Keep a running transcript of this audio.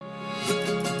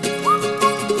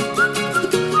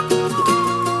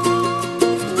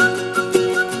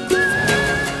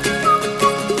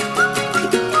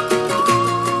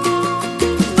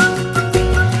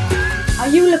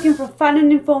Looking for a fun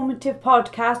and informative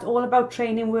podcast all about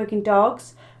training working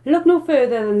dogs? Look no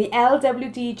further than the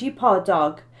LWDG Pod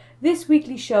Dog. This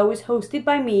weekly show is hosted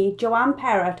by me, Joanne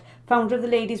Perrott, founder of the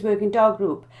Ladies Working Dog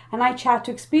Group, and I chat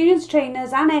to experienced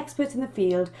trainers and experts in the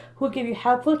field who will give you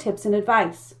helpful tips and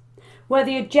advice. Whether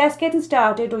you're just getting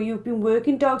started or you've been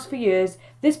working dogs for years,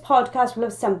 this podcast will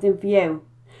have something for you.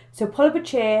 So pull up a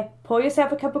chair, pour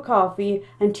yourself a cup of coffee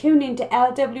and tune in to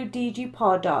LWDG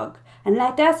Pod Dog, and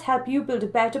let us help you build a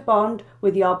better bond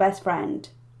with your best friend.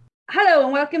 Hello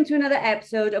and welcome to another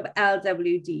episode of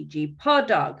LWDG Pod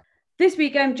Dog. This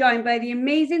week I'm joined by the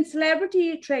amazing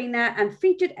celebrity trainer and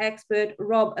featured expert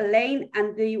Rob Allain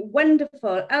and the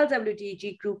wonderful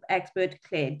LWDG group expert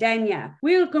Claire Denyer.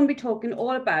 We're going to be talking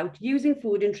all about using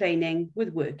food in training with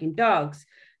working dogs.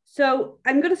 So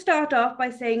I'm going to start off by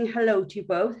saying hello to you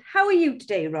both. How are you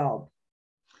today, Rob?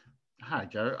 Hi,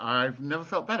 Joe. I've never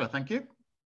felt better, thank you.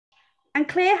 And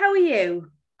Claire, how are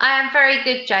you? I am very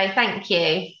good, Joe. Thank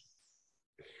you.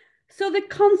 So the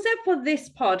concept for this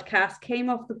podcast came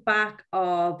off the back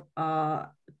of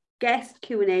our guest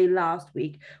Q&A last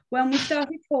week when we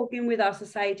started talking with our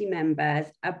society members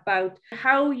about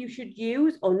how you should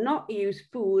use or not use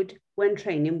food when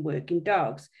training working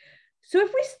dogs. So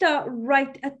if we start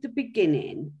right at the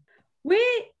beginning,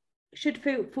 where should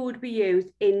food be used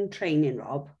in training,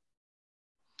 Rob?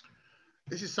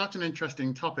 This is such an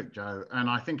interesting topic, Joe, and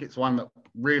I think it's one that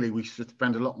really we should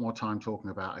spend a lot more time talking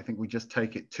about. I think we just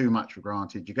take it too much for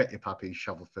granted. You get your puppies,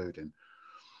 shovel food in.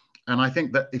 And I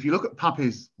think that if you look at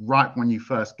puppies right when you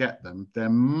first get them, they're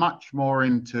much more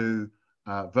into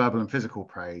verbal and physical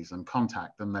praise and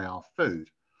contact than they are food.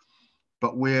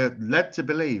 But we're led to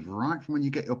believe right from when you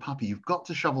get your puppy, you've got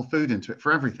to shovel food into it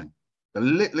for everything. The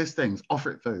littlest things,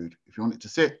 offer it food. If you want it to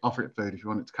sit, offer it food. If you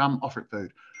want it to come, offer it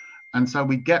food. And so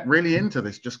we get really into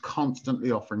this, just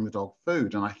constantly offering the dog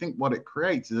food. And I think what it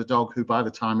creates is a dog who, by the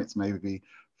time it's maybe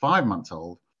 5 months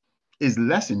old, is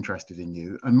less interested in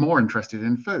you and more interested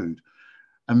in food.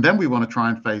 And then we want to try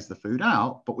and phase the food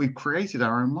out, but we've created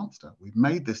our own monster. We've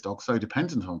made this dog so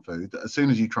dependent on food that as soon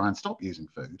as you try and stop using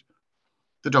food,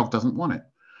 the dog doesn't want it.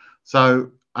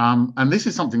 So, and this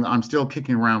is something that I'm still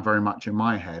kicking around very much in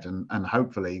my head. And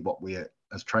hopefully what we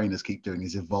as trainers keep doing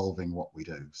is evolving what we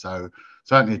do. So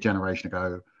certainly a generation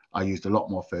ago, I used a lot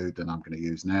more food than I'm going to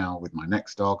use now with my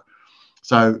next dog.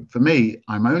 So for me,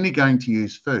 I'm only going to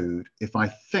use food if I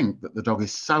think that the dog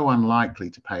is so unlikely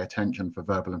to pay attention for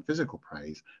verbal and physical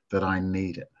praise that I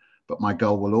need it. But my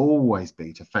goal will always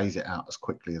be to phase it out as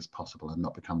quickly as possible and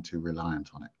not become too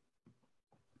reliant on it.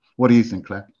 What do you think,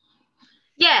 Claire?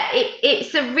 Yeah,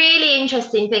 it's a really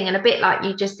interesting thing, and a bit like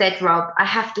you just said, Rob, I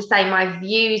have to say my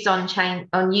views on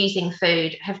using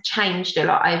food have changed a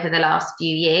lot over the last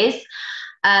few years.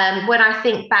 When I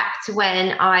think back to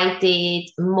when I did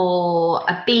more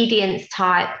obedience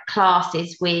type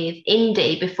classes with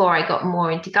Indy before I got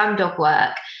more into gun dog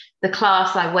work, the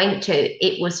class I went to,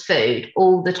 it was food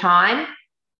all the time.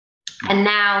 And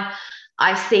now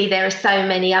I see there are so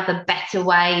many other better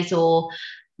ways, or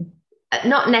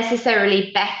not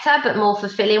necessarily better, but more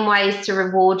fulfilling ways to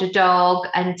reward a dog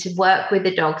and to work with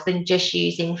the dogs than just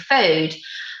using food.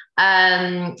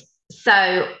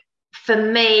 So for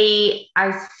me,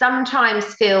 I sometimes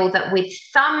feel that with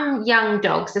some young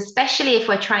dogs, especially if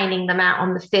we're training them out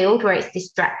on the field where it's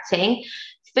distracting,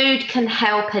 food can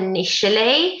help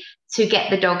initially to get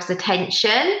the dog's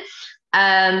attention.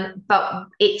 But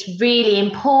it's really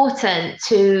important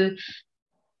to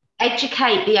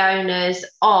educate the owners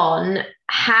on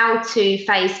how to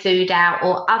phase food out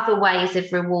or other ways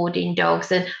of rewarding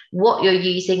dogs and what you're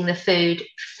using the food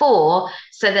for,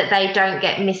 so that they don't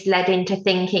get misled into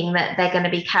thinking that they're going to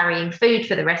be carrying food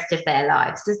for the rest of their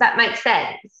lives. Does that make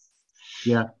sense?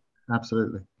 Yeah,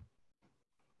 absolutely.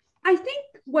 I think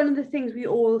one of the things we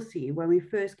all see when we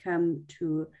first come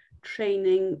to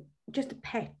training just a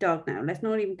pet dog now, let's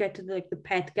not even get to the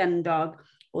pet gun dog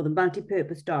or the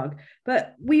multi-purpose dog,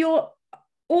 but we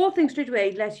all think straight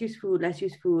away, let's use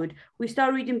food. We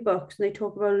start reading books and they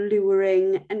talk about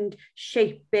luring and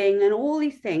shaping and all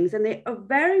these things, and they are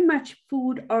very much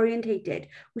food orientated,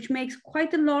 which makes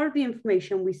quite a lot of the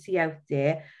information we see out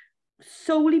there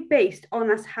solely based on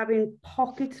us having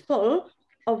pockets full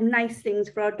of nice things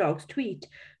for our dogs to eat.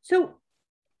 So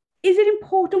is it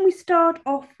important we start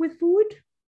off with food?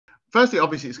 Firstly,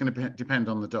 obviously, it's going to depend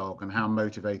on the dog and how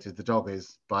motivated the dog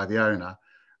is by the owner,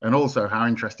 and also how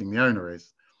interesting the owner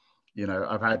is. You know,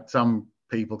 I've had some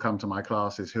people come to my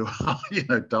classes who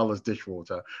are, dull as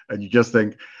dishwater, and you just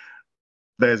think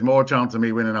there's more chance of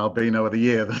me winning Albino of the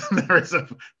Year than there is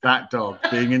of that dog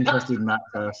being interested in that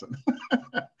person.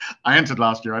 I entered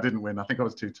last year. I didn't win. I think I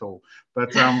was too tall.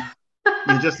 But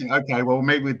you just think, okay, well,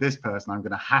 maybe with this person, I'm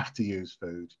going to have to use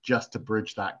food just to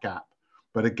bridge that gap.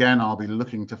 But again, I'll be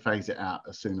looking to phase it out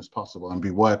as soon as possible and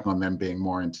be working on them being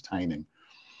more entertaining.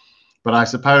 But I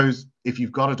suppose if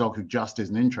you've got a dog who just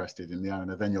isn't interested in the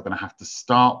owner, then you're going to have to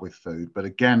start with food. But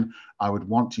again, I would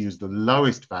want to use the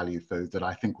lowest value food that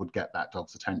I think would get that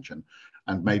dog's attention,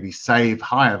 and maybe save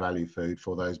higher value food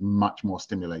for those much more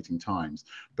stimulating times.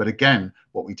 But again,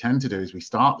 what we tend to do is we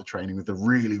start the training with the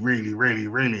really, really, really,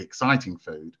 really exciting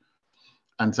food.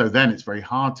 And so then it's very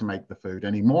hard to make the food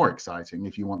any more exciting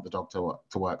if you want the dog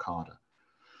to work harder.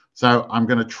 So I'm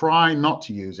going to try not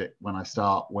to use it when I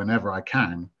start, whenever I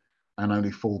can, and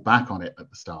only fall back on it at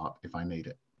the start if I need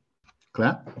it.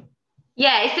 Claire?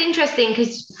 Yeah, it's interesting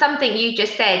because something you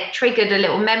just said triggered a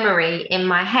little memory in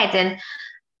my head. And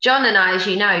John and I, as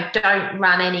you know, don't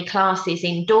run any classes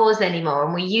indoors anymore.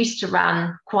 And we used to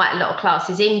run quite a lot of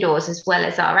classes indoors as well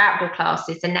as our outdoor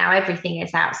classes. And now everything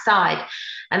is outside.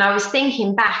 And I was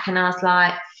thinking back and I was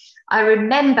like, I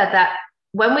remember that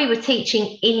when we were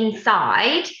teaching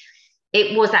inside,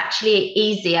 it was actually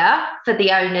easier for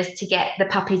the owners to get the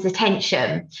puppy's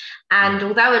attention. And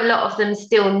although a lot of them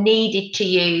still needed to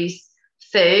use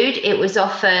food, it was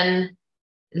often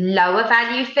lower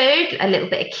value food, a little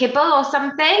bit of kibble or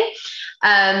something.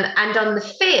 And on the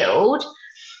field,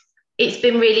 it's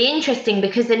been really interesting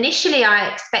because initially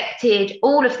I expected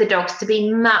all of the dogs to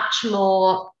be much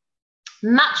more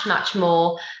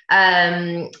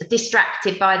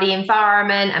distracted by the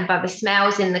environment and by the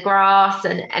smells in the grass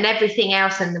and everything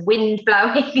else, and the wind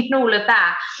blowing and all of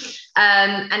that,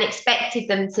 and expected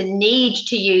them to need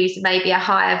to use maybe a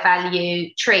higher value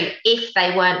treat if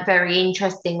they weren't very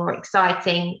interesting or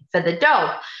exciting for the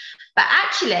dog. But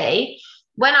actually,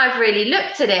 when I've really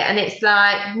looked at it, and it's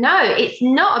like, no, it's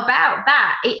not about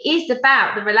that. It is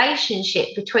about the relationship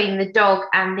between the dog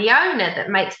and the owner that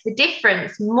makes the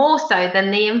difference, more so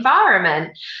than the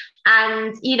environment.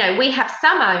 And, we have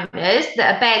some owners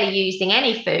that are barely using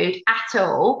any food at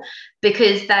all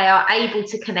because they are able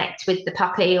to connect with the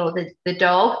puppy or the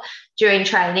dog during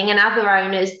training, and other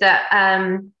owners that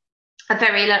are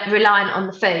very reliant on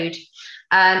the food.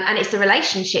 And it's a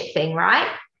relationship thing, right?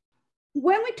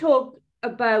 When we talk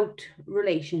about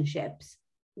relationships,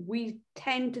 we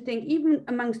tend to think, even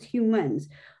amongst humans,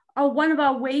 one of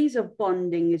our ways of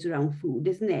bonding is around food,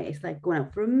 isn't it? It's like going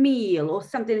out for a meal or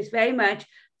something. It's very much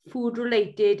food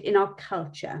related in our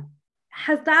culture.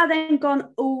 Has that then gone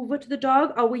over to the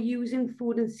dog? Are we using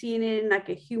food and seeing it in like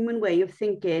a human way of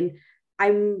thinking,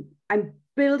 I'm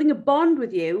building a bond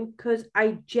with you because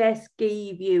I just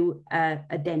gave you a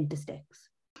Dentasticks?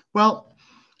 Well,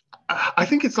 I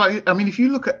think it's like, if you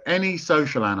look at any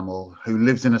social animal who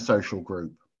lives in a social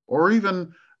group, or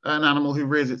even an animal who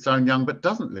rears its own young but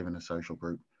doesn't live in a social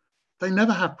group, they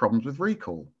never have problems with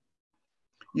recall.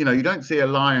 You don't see a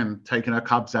lion taking her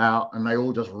cubs out and they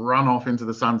all just run off into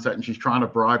the sunset and she's trying to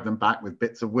bribe them back with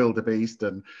bits of wildebeest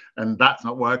and that's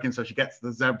not working, so she gets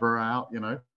the zebra out.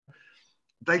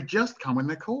 They just come when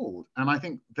they're called. And I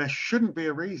think there shouldn't be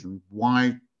a reason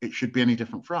why it should be any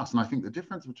different for us. And I think the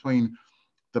difference between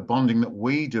the bonding that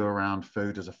we do around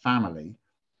food as a family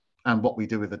and what we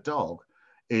do with a dog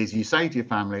is you say to your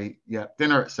family, yeah,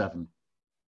 dinner at 7.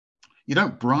 You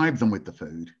don't bribe them with the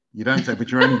food. You don't say,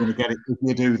 but you're only going to get it if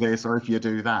you do this or if you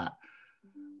do that,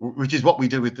 which is what we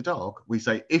do with the dog. We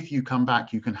say, if you come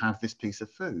back, you can have this piece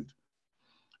of food.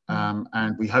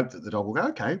 And we hope that the dog will go,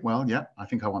 okay, well, yeah, I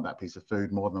think I want that piece of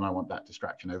food more than I want that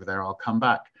distraction over there. I'll come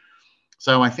back.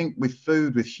 So I think with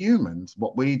food, with humans,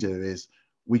 what we do is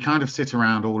we kind of sit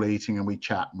around all eating and we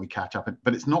chat and we catch up,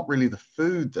 but it's not really the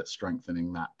food that's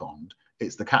strengthening that bond.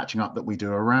 It's the catching up that we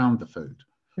do around the food.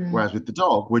 Whereas with the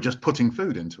dog, we're just putting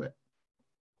food into it.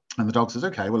 And the dog says,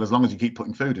 okay, well, as long as you keep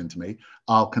putting food into me,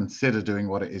 I'll consider doing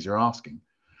what it is you're asking.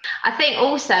 I think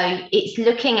also it's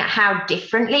looking at how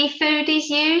differently food is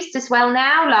used as well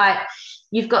now. Like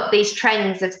you've got these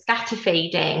trends of scatter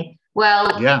feeding.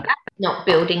 Well, yeah, that's not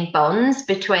building bonds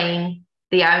between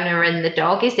the owner and the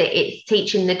dog, is it? It's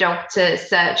teaching the dog to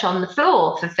search on the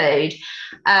floor for food.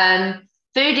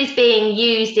 Food is being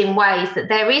used in ways that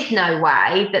there is no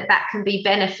way that can be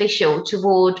beneficial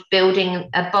toward building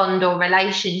a bond or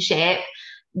relationship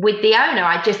with the owner.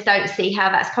 I just don't see how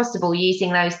that's possible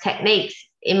using those techniques,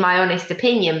 in my honest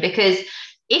opinion, because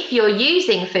if you're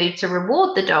using food to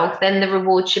reward the dog, then the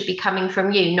reward should be coming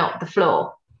from you, not the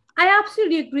floor. I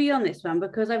absolutely agree on this one,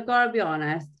 because I've got to be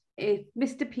honest, if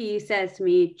Mr. P says to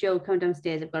me, Joe, come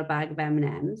downstairs, I've got a bag of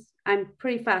M&Ms, I'm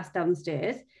pretty fast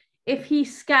downstairs. If he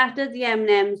scattered the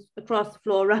M&Ms across the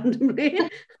floor randomly,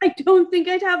 I don't think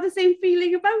I'd have the same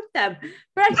feeling about them.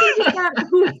 But I think it's that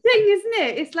whole thing, isn't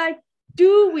it? It's like,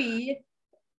 do we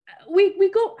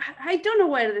go, I don't know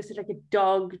whether this is like a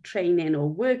dog training or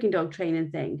working dog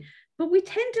training thing, but we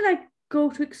tend to like go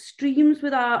to extremes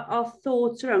with our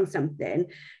thoughts around something.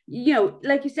 You know,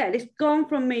 like you said, it's gone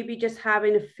from maybe just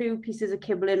having a few pieces of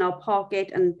kibble in our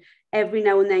pocket and every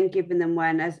now and then giving them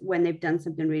one as when they've done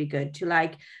something really good, to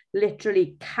like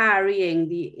literally carrying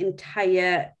the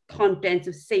entire contents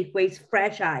of Safeway's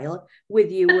fresh aisle with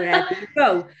you wherever you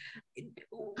go.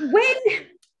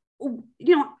 When,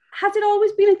 you know, has it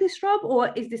always been like this, Rob,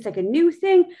 or is this like a new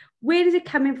thing? Where is it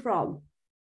coming from?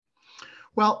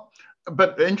 Well,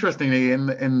 but interestingly,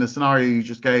 in the scenario you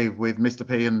just gave with Mr.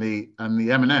 P and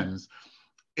the M&Ms,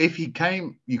 if you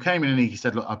came in and he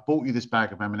said, look, I bought you this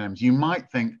bag of M&Ms, you might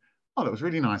think, oh, that was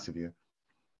really nice of you.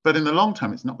 But in the long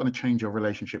term, it's not going to change your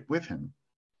relationship with him.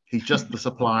 He's just the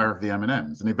supplier of the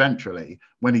M&Ms. And eventually,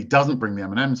 when he doesn't bring the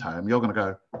M&Ms home, you're going to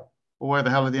go, well, where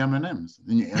the hell are the M&Ms?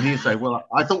 And he'll say, well,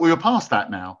 I thought we were past that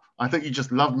now. I thought you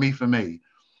just loved me for me.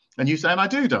 And you say, and I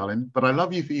do, darling, but I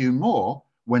love you for you more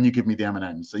when you give me the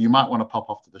M&Ms. So you might want to pop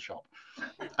off to the shop.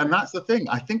 And that's the thing.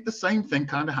 I think the same thing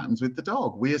kind of happens with the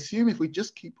dog. We assume if we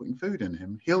just keep putting food in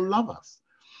him, he'll love us.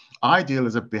 I deal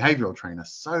as a behavioral trainer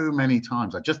so many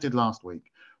times. I just did last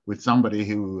week with somebody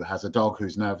who has a dog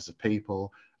who's nervous of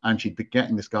people, and she'd been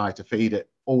getting this guy to feed it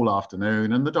all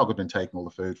afternoon, and the dog had been taking all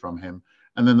the food from him.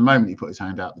 And then the moment he put his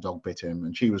hand out, the dog bit him,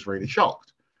 and she was really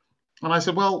shocked. And I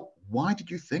said, well, why did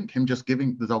you think him just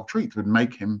giving the dog treats would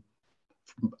make him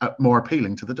more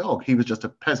appealing to the dog? He was just a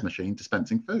Pez machine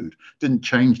dispensing food. Didn't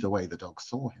change the way the dog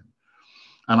saw him.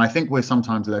 And I think we're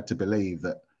sometimes led to believe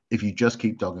that if you just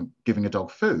keep giving a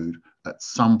dog food, at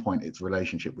some point its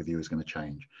relationship with you is going to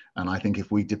change. And I think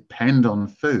if we depend on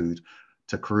food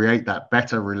to create that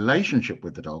better relationship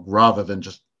with the dog, rather than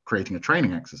just creating a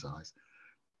training exercise,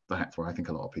 that's where I think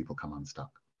a lot of people come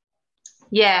unstuck.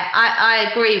 Yeah, I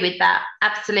agree with that.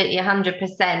 Absolutely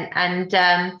 100%. And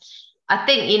I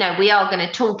think, you know, we are going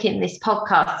to talk in this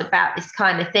podcast about this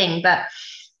kind of thing, but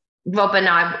Rob and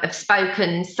I have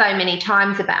spoken so many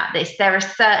times about this. There are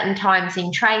certain times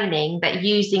in training that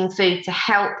using food to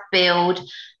help build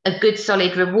a good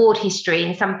solid reward history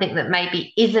in something that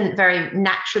maybe isn't very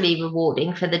naturally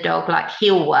rewarding for the dog, like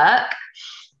heel work,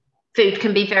 food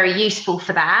can be very useful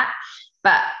for that.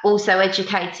 But also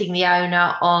educating the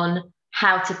owner on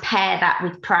how to pair that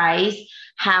with praise,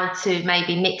 how to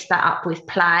maybe mix that up with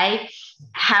play,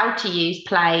 how to use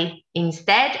play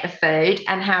instead of food,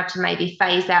 and how to maybe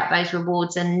phase out those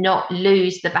rewards and not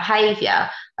lose the behaviour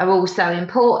are also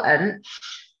important.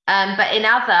 But in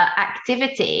other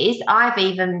activities, I've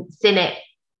even seen it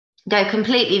go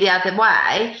completely the other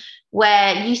way,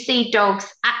 where you see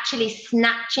dogs actually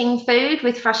snatching food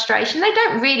with frustration. They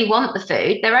don't really want the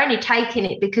food. They're only taking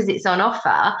it because it's on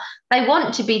offer. They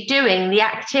want to be doing the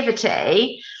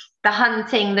activity, the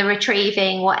hunting, the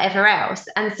retrieving, whatever else.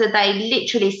 And so they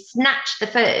literally snatch the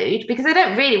food because they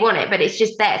don't really want it, but it's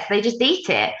just there. So they just eat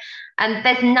it. And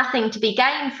there's nothing to be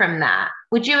gained from that.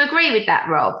 Would you agree with that,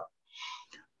 Rob?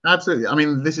 Absolutely. I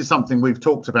mean, this is something we've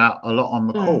talked about a lot on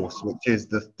the course, which is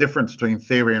the difference between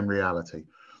theory and reality.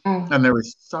 And there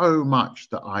is so much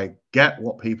that I get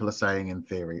what people are saying in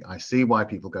theory. I see why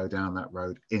people go down that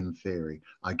road in theory.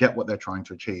 I get what they're trying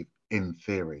to achieve in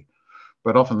theory.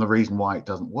 But often the reason why it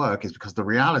doesn't work is because the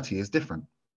reality is different.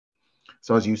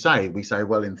 So as you say, we say,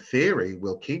 well, in theory,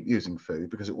 we'll keep using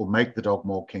food because it will make the dog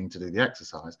more keen to do the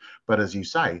exercise. But as you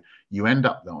say, you end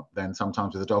up then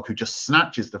sometimes with a dog who just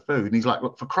snatches the food. And he's like,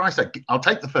 look, for Christ's sake, I'll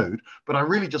take the food, but I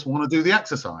really just want to do the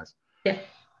exercise. Yeah.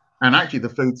 And actually the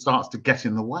food starts to get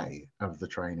in the way of the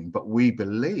training. But we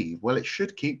believe, well, it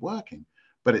should keep working.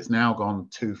 But it's now gone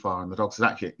too far. And the dog says,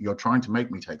 actually, you're trying to make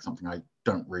me take something I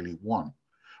don't really want.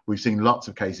 We've seen lots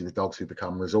of cases with dogs who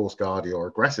become resource guardy or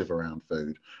aggressive around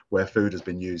food, where food has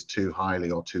been used too highly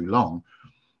or too long.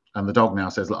 And the dog now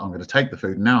says, look, I'm going to take the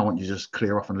food. Now I want you to just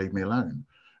clear off and leave me alone.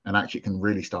 And actually it can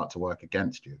really start to work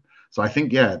against you. So I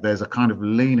think, yeah, there's a kind of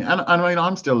leaning. And I mean,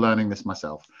 I'm still learning this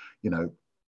myself. You know,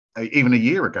 even a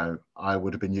year ago, I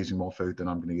would have been using more food than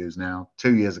I'm going to use now.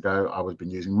 2 years ago, I would have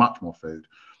been using much more food.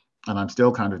 And I'm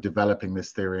still kind of developing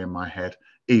this theory in my head,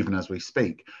 even as we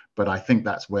speak. But I think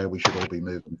that's where we should all be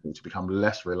moving to become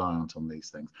less reliant on these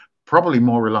things, probably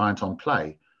more reliant on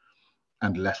play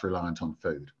and less reliant on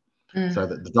food. So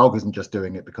that the dog isn't just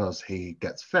doing it because he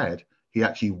gets fed. He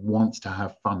actually wants to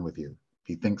have fun with you.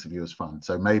 He thinks of you as fun.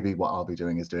 So maybe what I'll be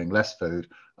doing is doing less food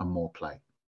and more play.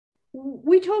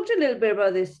 We talked a little bit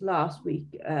about this last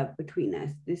week between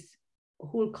us, this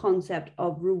whole concept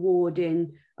of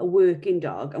rewarding a working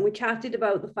dog. And we chatted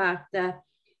about the fact that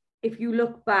if you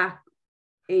look back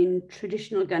in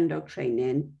traditional gun dog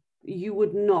training, you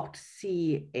would not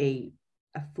see a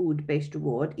food-based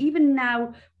reward. Even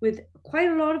now, with quite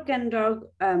a lot of gun dog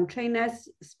trainers,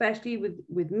 especially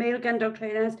with male gun dog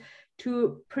trainers,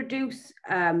 to produce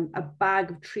a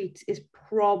bag of treats is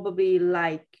probably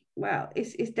like, well,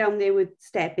 it's down there with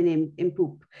stepping in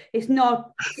poop. It's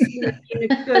not a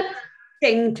good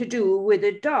thing to do with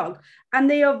a dog. And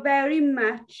they are very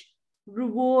much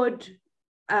reward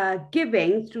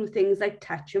giving through things like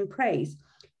touch and praise.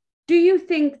 Do you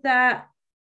think that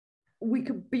we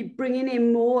could be bringing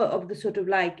in more of the sort of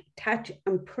like touch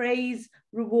and praise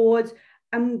rewards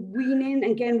and weaning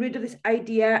and getting rid of this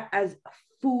idea as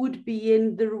food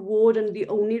being the reward and the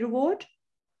only reward?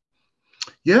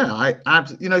 Yeah,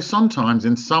 sometimes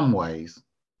in some ways,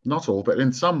 not all, but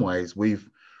in some ways, we've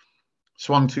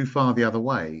swung too far the other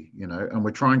way, and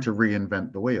we're trying to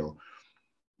reinvent the wheel.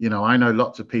 I know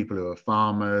lots of people who are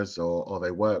farmers or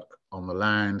they work on the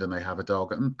land and they have a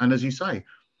dog. And as you say,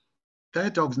 their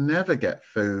dogs never get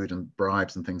food and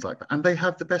bribes and things like that. And they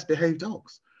have the best behaved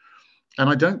dogs. And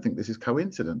I don't think this is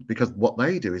coincident, because what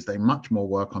they do is they much more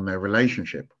work on their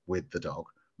relationship with the dog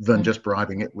than just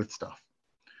bribing it with stuff.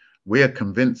 We are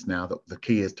convinced now that the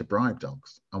key is to bribe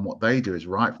dogs. And what they do is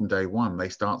right from day one, they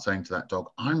start saying to that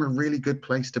dog, I'm a really good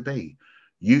place to be.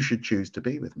 You should choose to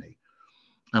be with me.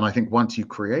 And I think once you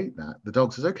create that, the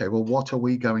dog says, okay, well, what are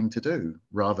we going to do,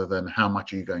 rather than how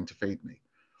much are you going to feed me?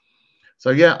 So,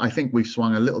 yeah, I think we've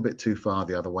swung a little bit too far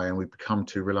the other way and we've become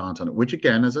too reliant on it, which,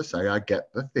 again, as I say, I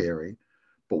get the theory.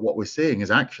 But what we're seeing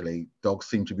is actually dogs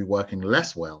seem to be working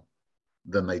less well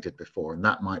than they did before. And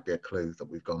that might be a clue that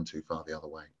we've gone too far the other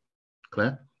way.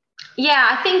 Claire? Yeah,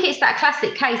 I think it's that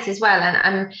classic case as well.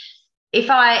 And if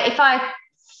I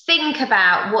think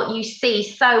about what you see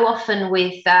so often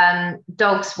with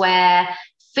dogs where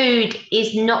food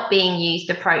is not being used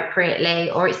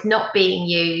appropriately, or it's not being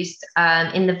used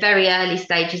in the very early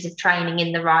stages of training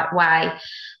in the right way.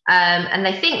 And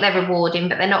they think they're rewarding,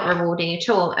 but they're not rewarding at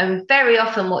all. And very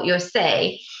often what you'll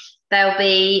see, they'll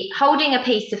be holding a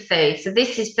piece of food. So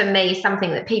this is, for me, something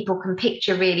that people can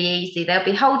picture really easy. They'll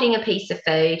be holding a piece of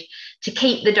food to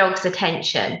keep the dog's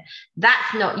attention.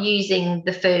 That's not using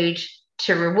the food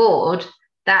to reward.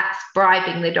 That's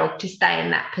bribing the dog to stay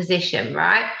in that position,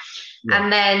 right? Yeah.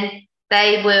 And then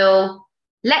they will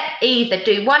either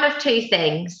do one of two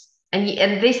things. And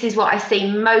this is what I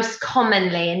see most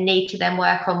commonly and need to then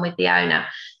work on with the owner.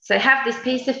 So have this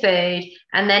piece of food,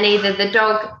 and then either the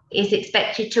dog is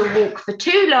expected to walk for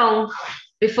too long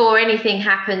before anything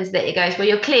happens that it goes, well,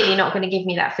 you're clearly not going to give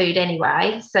me that food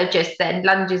anyway. So just then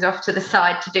lunges off to the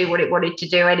side to do what it wanted to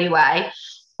do anyway.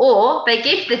 Or they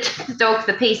give the dog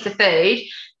the piece of food.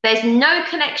 There's no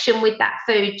connection with that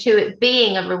food to it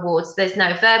being a reward. So there's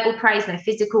no verbal praise, no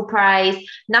physical praise,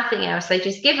 nothing else. They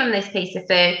just give them this piece of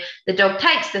food. The dog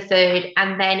takes the food,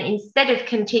 and then instead of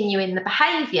continuing the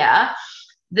behavior,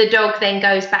 the dog then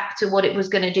goes back to what it was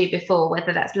going to do before,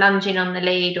 whether that's lunging on the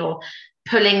lead or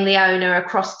pulling the owner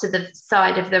across to the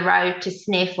side of the road to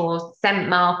sniff or scent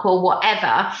mark or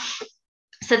whatever.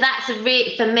 So that's for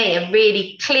me, a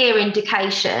really clear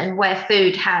indication where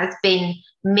food has been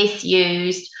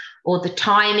misused, or the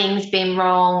timing's been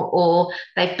wrong, or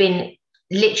they've been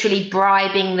literally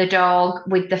bribing the dog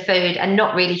with the food and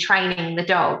not really training the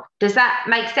dog. Does that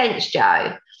make sense,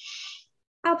 Jo?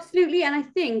 Absolutely. And I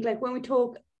think, like, when we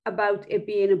talk about it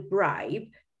being a bribe,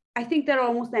 I think that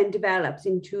almost then develops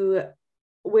into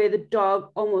where the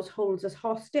dog almost holds us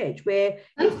hostage, where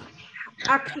it's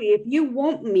actually, if you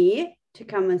want me to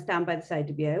come and stand by the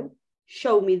side of you,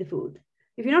 show me the food.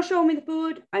 If you're not showing me the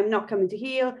food, I'm not coming to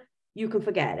heel. You can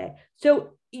forget it.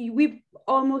 So we've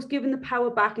almost given the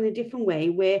power back in a different way,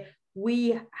 where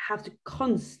we have to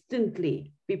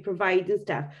constantly be providing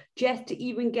stuff just to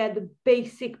even get the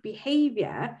basic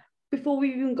behavior before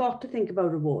we even got to think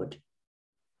about reward.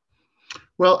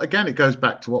 Well, again, it goes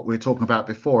back to what we were talking about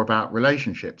before about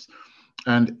relationships.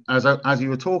 And as you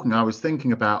were talking, I was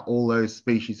thinking about all those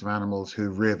species of animals who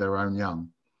rear their own young.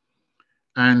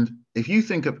 And if you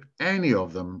think of any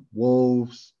of them,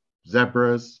 wolves,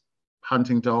 zebras,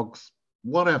 hunting dogs,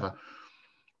 whatever,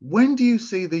 when do you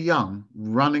see the young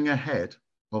running ahead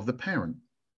of the parent?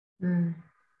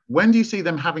 When do you see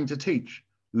them having to teach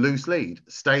loose lead,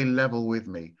 stay level with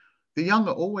me? The young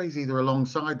are always either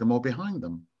alongside them or behind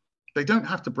them. They don't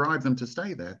have to bribe them to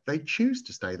stay there. They choose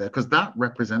to stay there because that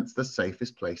represents the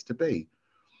safest place to be.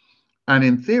 And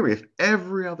in theory, if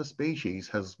every other species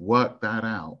has worked that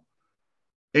out,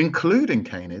 including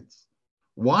canids.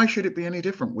 Why should it be any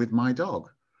different with my dog?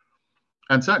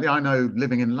 And certainly I know,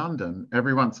 living in London,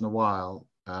 every once in a while,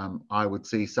 I would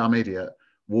see some idiot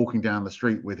walking down the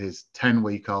street with his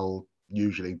 10-week-old,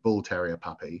 usually bull terrier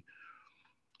puppy,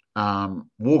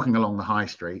 walking along the high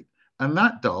street, and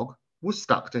that dog was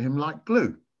stuck to him like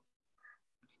glue.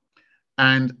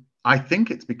 And I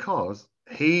think it's because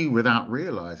he, without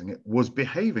realizing it, was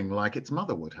behaving like its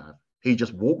mother would have. He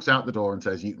just walks out the door and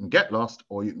says, you can get lost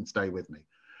or you can stay with me.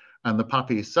 And the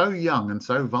puppy is so young and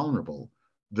so vulnerable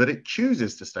that it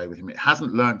chooses to stay with him. It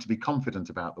hasn't learned to be confident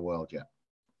about the world yet.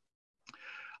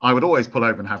 I would always pull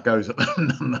over and have goes at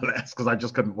them nonetheless, because I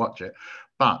just couldn't watch it.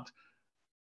 But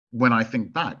when I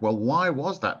think back, well, why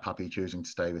was that puppy choosing to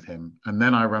stay with him? And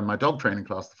then I ran my dog training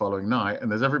class the following night,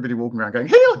 and there's everybody walking around going,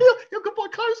 heel, heel, heel, good boy,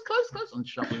 close, close, close, and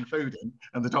shoveling food in.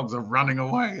 And the dogs are running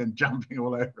away and jumping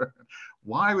all over.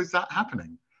 Why was that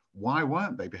happening? Why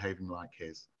weren't they behaving like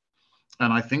his?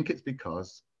 And I think it's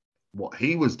because what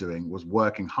he was doing was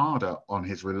working harder on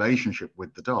his relationship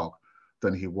with the dog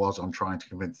than he was on trying to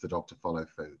convince the dog to follow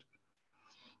food.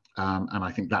 And I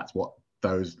think that's what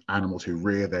those animals who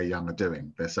rear their young are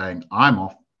doing. They're saying, I'm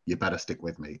off, you better stick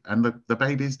with me. And the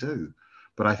babies do.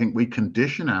 But I think we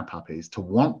condition our puppies to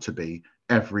want to be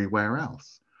everywhere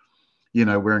else. You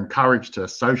know, we're encouraged to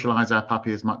socialize our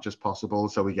puppy as much as possible,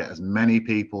 so we get as many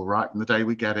people right from the day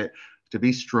we get it to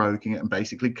be stroking it and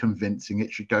basically convincing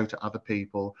it should go to other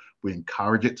people. We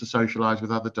encourage it to socialize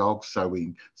with other dogs, so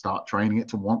we start training it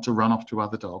to want to run off to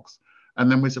other dogs.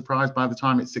 And then we're surprised by the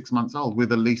time it's 6 months old, we're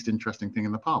the least interesting thing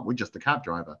in the park. We're just the cab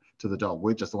driver to the dog.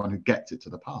 We're just the one who gets it to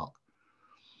the park.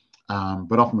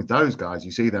 But often with those guys,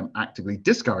 you see them actively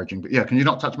discouraging, but yeah, can you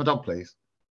not touch my dog, please?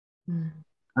 Mm.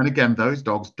 And again, those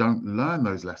dogs don't learn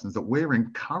those lessons that we're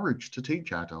encouraged to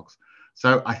teach our dogs.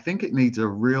 So I think it needs a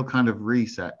real kind of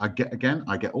reset. I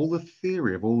get all the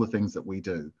theory of all the things that we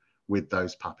do with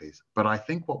those puppies, but I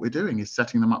think what we're doing is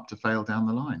setting them up to fail down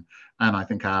the line. And I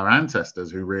think our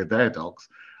ancestors who reared their dogs,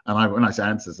 and when I say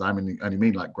ancestors, I only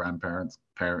mean like grandparents,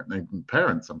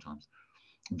 parents sometimes,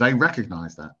 they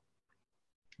recognized that.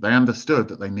 They understood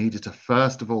that they needed to,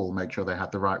 first of all, make sure they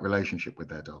had the right relationship with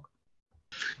their dog.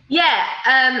 Yeah,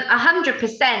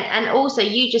 100%. And also,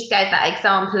 you just gave that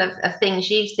example of things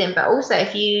you've seen, but also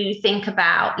if you think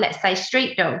about, let's say,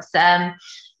 street dogs,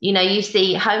 you know, you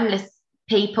see homeless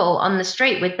people on the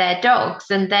street with their dogs,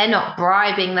 and they're not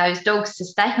bribing those dogs to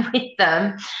stay with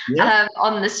them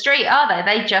on the street, are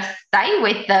they? They just stay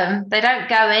with them. They don't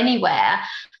go anywhere.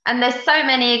 And there's so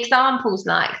many examples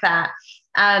like that.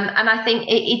 And I think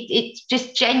it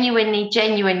just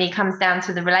genuinely comes down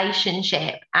to the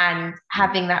relationship and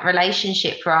having that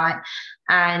relationship right.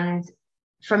 And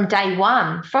from day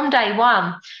one.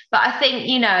 But I think,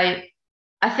 you know,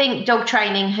 dog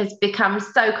training has become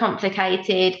so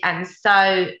complicated and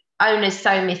owners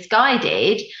so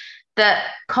misguided that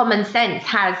common sense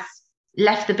has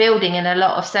left the building in a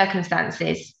lot of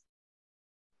circumstances.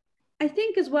 I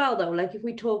think as well, though, like if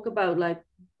we talk about like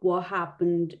what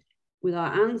happened with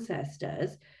our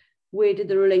ancestors, where did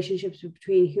the relationships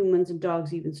between humans and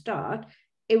dogs even start?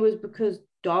 It was because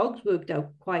dogs worked out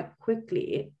quite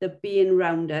quickly that being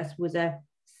around us was a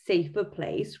safer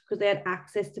place because they had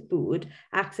access to food,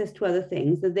 access to other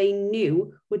things that they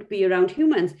knew would be around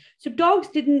humans. So dogs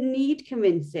didn't need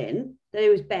convincing that it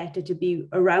was better to be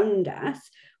around us.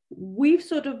 We've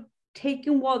sort of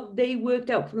taken what they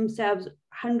worked out for themselves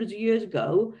hundreds of years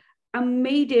ago and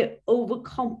made it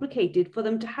overcomplicated for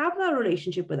them to have that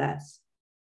relationship with us.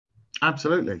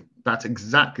 Absolutely. That's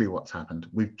exactly what's happened.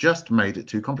 We've just made it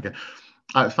too complicated.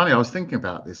 It's funny, I was thinking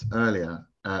about this earlier,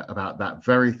 about that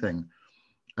very thing,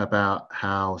 about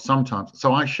how sometimes,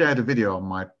 so I shared a video on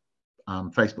my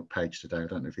Facebook page today, I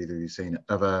don't know if either of you have seen it,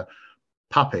 of a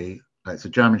puppy, it's a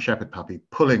German Shepherd puppy,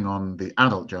 pulling on the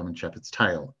adult German Shepherd's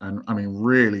tail, and I mean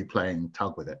really playing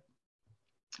tug with it.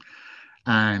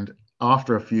 And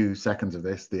after a few seconds of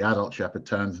this, the adult shepherd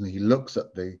turns and he looks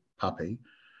at the puppy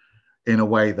in a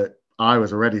way that I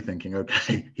was already thinking,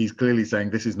 okay, he's clearly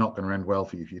saying this is not going to end well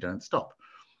for you if you don't stop.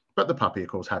 But the puppy, of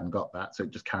course, hadn't got that, so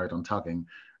it just carried on tugging.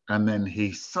 And then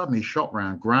he suddenly shot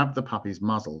round, grabbed the puppy's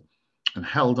muzzle and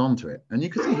held onto it. And you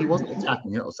could see he wasn't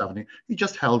attacking it or something. He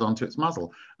just held onto its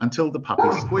muzzle until the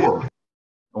puppy squealed.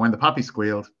 And when the puppy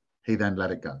squealed, he then let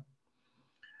it go.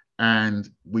 And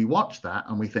we watch that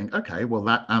and we think, okay, well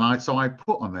that, and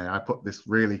I put this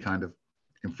really kind of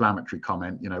inflammatory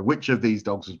comment, you know, which of these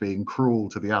dogs was being cruel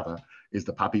to the other? Is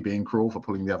the puppy being cruel for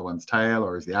pulling the other one's tail,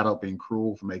 or is the adult being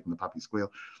cruel for making the puppy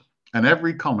squeal? And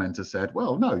every commenter said,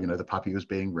 well, no, you know, the puppy was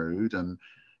being rude and,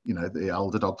 you know, the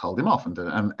older dog told him off,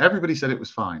 and everybody said it was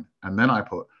fine. And then I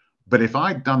put, But if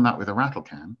I'd done that with a rattle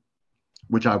can,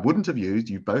 which I wouldn't have used,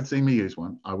 you've both seen me use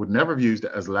one, I would never have used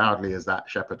it as loudly as that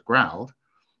shepherd growled,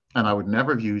 and I would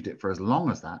never have used it for as long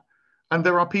as that. And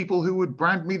there are people who would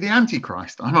brand me the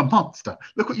Antichrist. I'm a monster.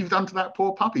 Look what you've done to that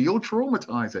poor puppy. You'll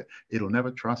traumatize it. It'll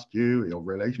never trust you. Your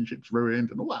relationship's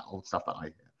ruined, and all that old stuff that I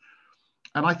hear.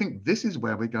 And I think this is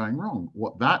where we're going wrong.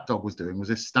 What that dog was doing was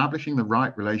establishing the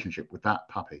right relationship with that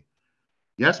puppy.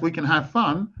 Yes, we can have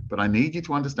fun, but I need you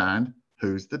to understand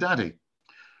who's the daddy.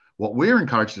 What we're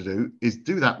encouraged to do is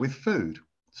do that with food.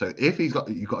 So if you've got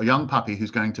a young puppy who's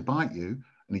going to bite you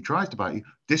and he tries to bite you,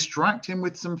 distract him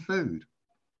with some food.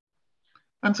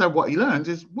 And so what he learns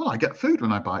is, well, I get food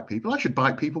when I bite people. I should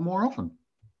bite people more often.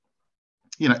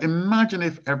 You know, imagine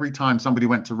if every time somebody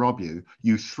went to rob you,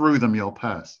 you threw them your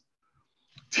purse.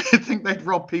 Do you think they'd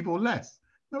rob people less?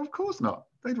 No, of course not.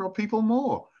 They'd rob people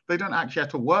more. They don't actually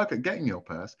have to work at getting your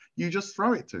purse. You just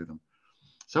throw it to them.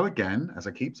 So again, as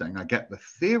I keep saying, I get the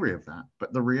theory of that,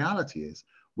 but the reality is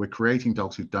we're creating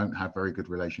dogs who don't have very good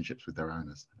relationships with their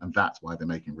owners. And that's why they're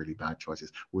making really bad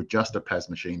choices. We're just a Pez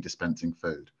machine dispensing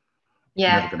food.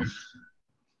 Yeah.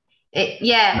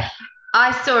 Yeah.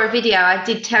 I saw a video. I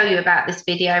did tell you about this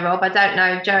video, Rob. I don't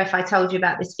know, Joe, if I told you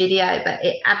about this video, but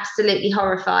it absolutely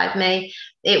horrified me.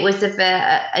 It was of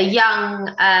a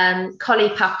young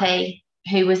collie puppy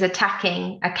who was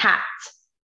attacking a cat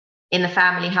in the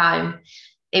family home.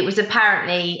 It was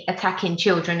apparently attacking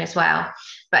children as well,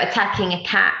 but attacking a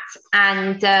cat.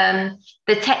 And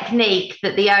the technique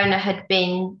that the owner had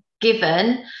been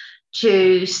given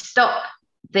to stop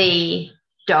the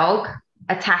dog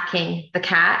attacking the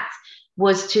cat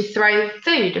was to throw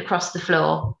food across the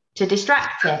floor to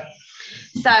distract it.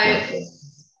 So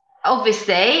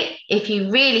obviously, if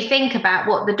you really think about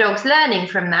what the dog's learning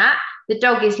from that, the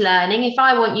dog is learning, if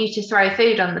I want you to throw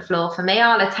food on the floor for me,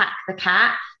 I'll attack the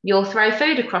cat, you'll throw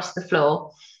food across the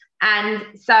floor.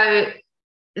 And so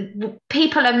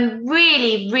people are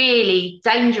really, really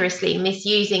dangerously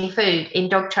misusing food in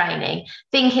dog training,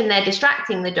 thinking they're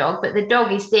distracting the dog, but the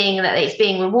dog is seeing that it's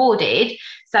being rewarded.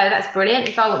 So that's brilliant.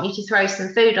 If I want you to throw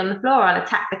some food on the floor, I'll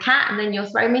attack the cat and then you'll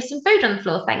throw me some food on the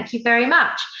floor. Thank you very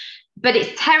much. But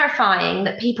it's terrifying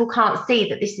that people can't see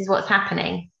that this is what's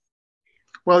happening.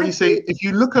 Well, you see, if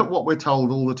you look at what we're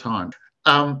told all the time,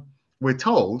 we're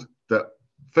told that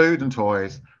food and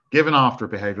toys given after a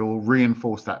behavior will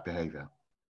reinforce that behavior.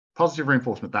 Positive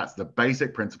reinforcement, that's the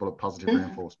basic principle of positive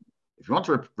reinforcement. If you want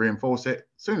to reinforce it,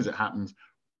 as soon as it happens,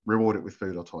 reward it with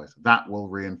food or toys. That will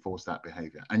reinforce that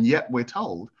behavior. And yet we're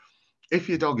told if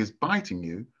your dog is biting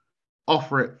you,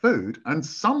 offer it food. And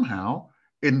somehow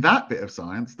in that bit of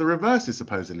science, the reverse is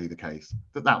supposedly the case,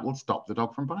 that will stop the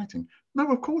dog from biting.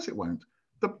 No, of course it won't.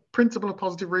 The principle of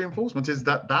positive reinforcement is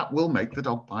that will make the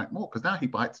dog bite more because now he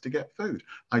bites to get food.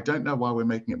 I don't know why we're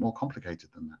making it more complicated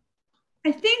than that.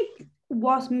 I think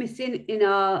what's missing in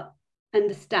our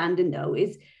understanding, though,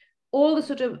 is all the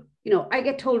sort of, I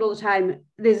get told all the time,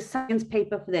 there's a science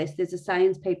paper for this, there's a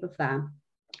science paper for that.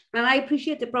 And I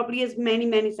appreciate there probably is many,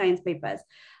 many science papers.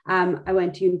 I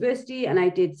went to university and I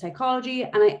did psychology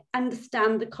and I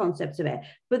understand the concepts of it.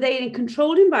 But they're in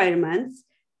controlled environments,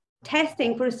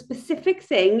 testing for a specific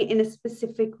thing in a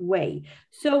specific way.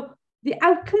 So the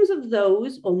outcomes of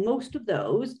those, or most of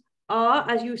those, are,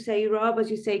 as you say, Rob, as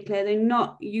you say, Claire, they're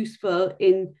not useful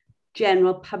in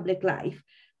general public life.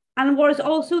 And what is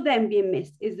also then being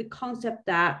missed is the concept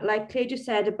that, like Claire just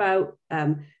said about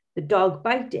the dog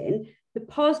biting, the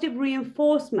positive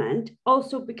reinforcement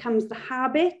also becomes the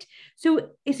habit.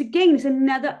 So it's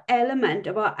another element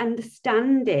of our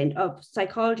understanding of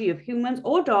psychology of humans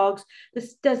or dogs that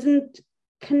doesn't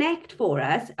connect for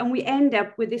us. And we end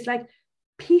up with this like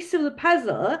piece of the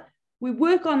puzzle. We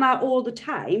work on that all the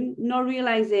time, not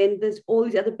realizing there's all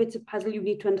these other bits of puzzle you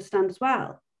need to understand as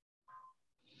well.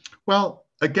 Well,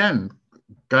 again,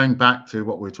 going back to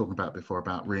what we were talking about before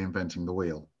about reinventing the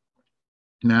wheel.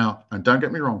 Now, and don't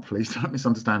get me wrong, please don't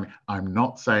misunderstand me. I'm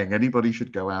not saying anybody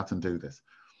should go out and do this.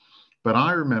 But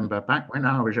I remember back when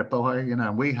I was a boy,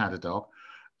 and we had a dog,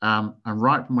 and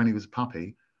right from when he was a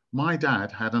puppy, my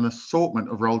dad had an assortment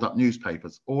of rolled up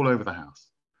newspapers all over the house.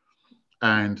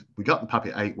 And we got the puppy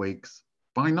at 8 weeks.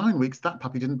 By 9 weeks, that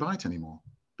puppy didn't bite anymore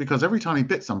because every time he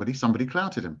bit somebody, somebody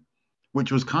clouted him,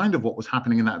 which was kind of what was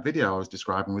happening in that video I was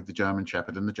describing with the German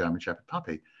Shepherd and the German Shepherd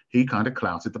puppy. He kind of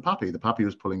clouted the puppy. The puppy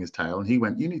was pulling his tail and he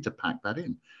went, you need to pack that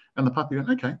in. And the puppy went,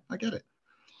 okay, I get it.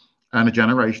 And a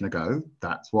generation ago,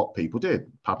 that's what people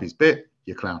did. Puppies bit,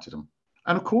 you clouted them.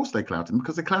 And of course they clouted them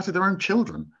because they clouted their own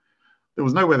children. There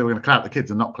was no way they were going to clout the kids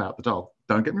and not clout the dog.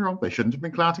 Don't get me wrong, they shouldn't have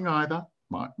been clouting either.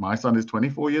 My son is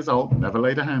 24 years old, never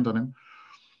laid a hand on him.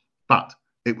 But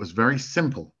it was very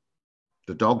simple.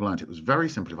 The dog learned it was very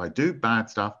simple. If I do bad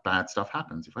stuff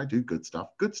happens. If I do good stuff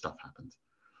happens.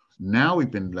 Now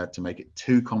we've been led to make it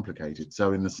too complicated.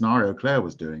 So in the scenario Claire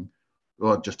was doing,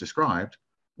 or just described,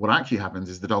 what actually happens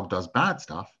is the dog does bad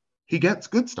stuff, he gets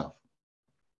good stuff.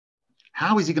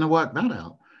 How is he going to work that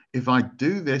out? If I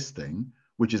do this thing,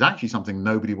 which is actually something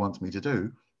nobody wants me to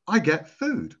do, I get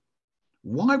food.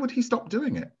 Why would he stop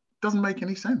doing it? Doesn't make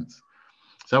any sense.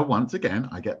 So once again,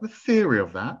 I get the theory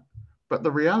of that, but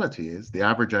the reality is the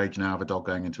average age now of a dog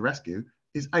going into rescue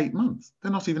is 8 months. They're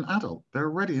not even adult. They're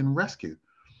already in rescue.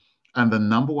 And the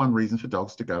number one reason for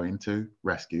dogs to go into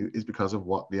rescue is because of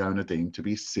what the owner deemed to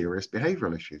be serious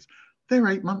behavioral issues. They're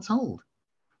 8 months old.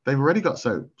 They've already got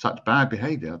such bad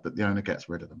behavior that the owner gets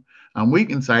rid of them. And we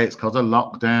can say it's because of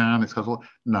lockdown, it's because of,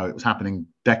 no, it was happening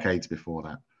decades before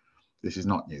that. This is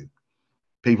not new.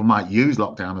 People might use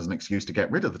lockdown as an excuse to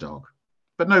get rid of the dog,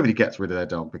 but nobody gets rid of their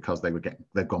dog because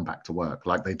they've gone back to work,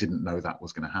 like they didn't know that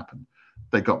was going to happen.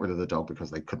 They got rid of the dog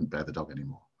because they couldn't bear the dog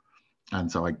anymore.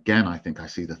 And so again, I think I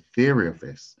see the theory of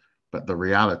this, but the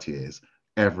reality is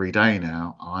every day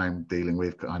now I'm dealing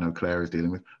with, I know Claire is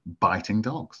dealing with biting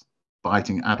dogs,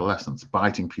 biting adolescents,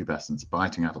 biting pubescents,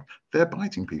 biting adults. They're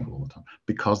biting people all the time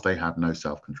because they have no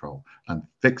self-control, and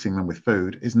fixing them with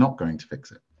food is not going to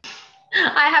fix it.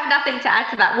 I have nothing to add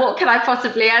to that. What can I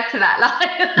possibly add to that? Like,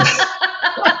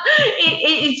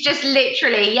 it's just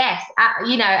literally, yes,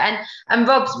 you know, and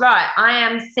Rob's right. I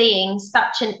am seeing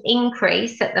such an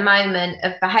increase at the moment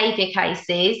of behaviour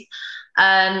cases,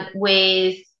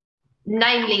 with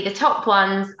namely the top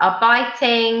ones are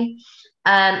biting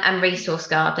and resource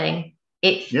guarding.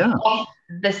 It's off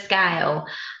the scale.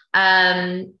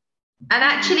 And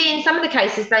actually, in some of the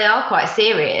cases, they are quite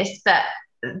serious, but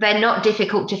they're not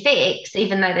difficult to fix,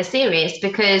 even though they're serious,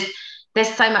 because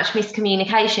there's so much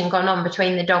miscommunication gone on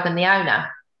between the dog and the owner.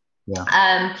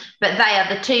 Yeah. But they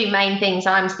are the two main things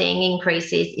I'm seeing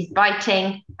increases, is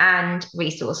biting and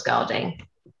resource guarding.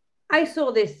 I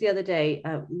saw this the other day.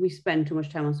 We spend too much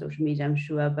time on social media, I'm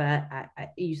sure, but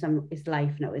it's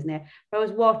life now, isn't it? But I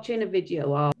was watching a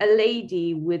video of a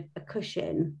lady with a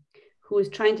cushion who was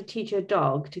trying to teach her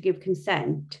dog to give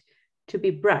consent to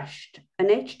be brushed.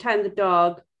 And each time the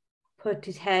dog put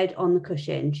his head on the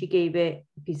cushion, she gave it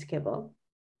a piece of kibble.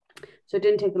 So it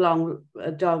didn't take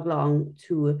a dog long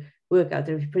to work out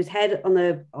that if he put his head on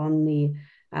the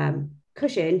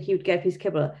cushion, he would get a piece of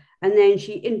kibble. And then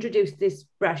she introduced this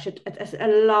brush at an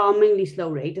alarmingly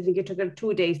slow rate. I think it took her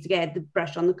 2 days to get the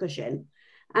brush on the cushion.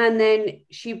 And then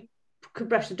she could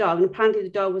brush the dog. And apparently the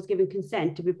dog was giving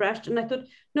consent to be brushed. And I thought,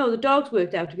 no, the dog's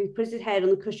worked out. If he puts his head on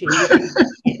the cushion,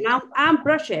 now I'm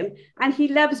brush him. And he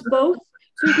loves both.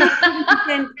 So he's not giving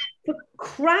consent for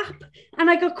crap. And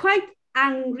I got quite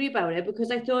angry about it, because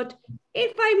I thought,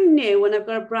 if I'm new and I've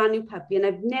got a brand new puppy and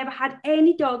I've never had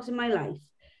any dogs in my life,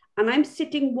 and I'm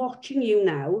sitting watching you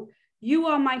now, you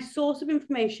are my source of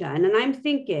information, and I'm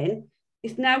thinking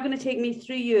it's now going to take me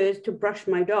 3 years to brush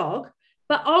my dog,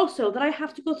 but also that I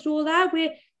have to go through all that,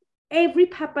 where every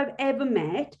pup I've ever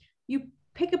met, you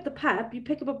pick up the pup, you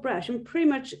pick up a brush, and pretty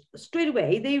much straight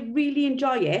away they really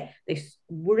enjoy it. They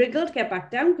wriggle to get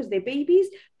back down because they're babies,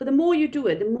 but the more you do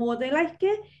it, the more they like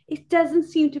it. It doesn't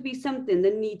seem to be something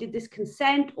that needed this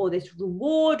consent or this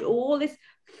reward or all this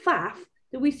faff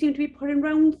that we seem to be putting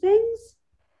around things.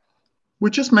 We're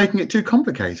just making it too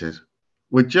complicated.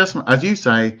 We're just, as you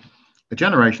say, a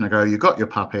generation ago, you got your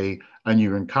puppy and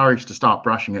you were encouraged to start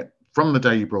brushing it from the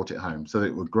day you brought it home, so that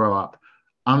it would grow up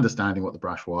understanding what the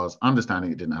brush was,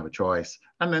 understanding it didn't have a choice,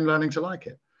 and then learning to like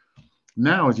it.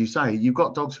 Now, as you say, you've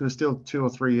got dogs who are still 2 or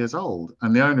 3 years old,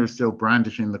 and the owner is still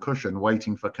brandishing the cushion,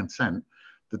 waiting for consent.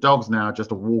 The dog's now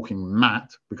just a walking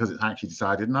mat because it's actually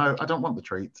decided, no, I don't want the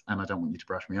treats, and I don't want you to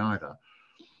brush me either.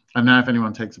 And now if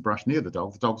anyone takes a brush near the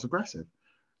dog's aggressive.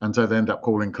 And so they end up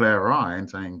calling Claire or I and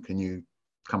saying, can you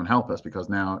come and help us? Because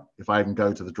now if I even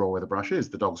go to the drawer where the brush is,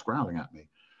 the dog's growling at me.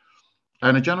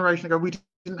 And a generation ago, we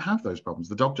didn't have those problems.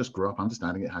 The dog just grew up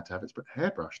understanding it had to have its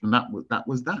hair brushed. And that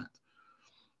was that.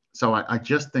 So I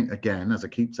just think, again, as I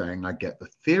keep saying, I get the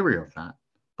theory of that.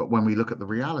 But when we look at the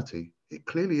reality, it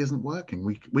clearly isn't working.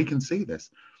 We can see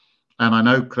this. And I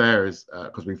know Claire is,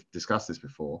 because we've discussed this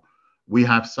before, we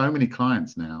have so many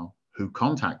clients now who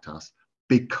contact us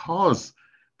because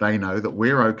they know that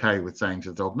we're okay with saying to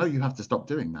the dog, no, you have to stop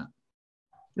doing that.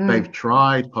 They've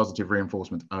tried positive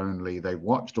reinforcement only. They've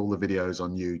watched all the videos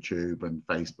on YouTube and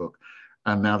Facebook,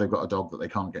 and now they've got a dog that they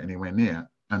can't get anywhere near.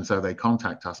 And so they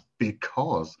contact us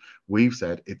because we've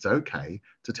said it's okay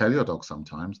to tell your dog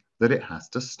sometimes that it has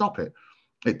to stop it.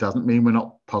 It doesn't mean we're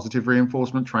not positive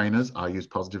reinforcement trainers. I use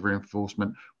positive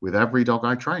reinforcement with every dog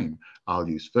I train. I'll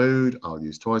use food, I'll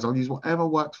use toys, I'll use whatever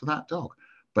works for that dog.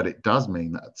 But it does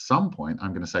mean that at some point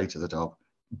I'm going to say to the dog,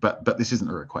 but this isn't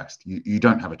a request. You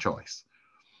don't have a choice.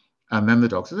 And then the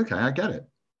dog says, okay, I get it.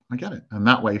 And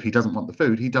that way, if he doesn't want the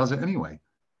food, he does it anyway.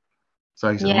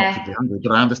 So he said, I'm not particularly hungry,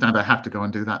 but I understand I have to go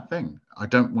and do that thing. I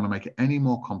don't want to make it any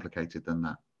more complicated than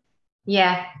that.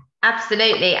 Yeah,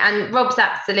 absolutely. And Rob's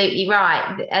absolutely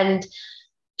right. And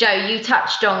Joe, you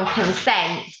touched on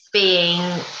consent being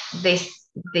this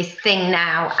thing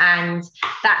now, and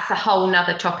that's a whole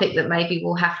nother topic that maybe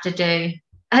we'll have to do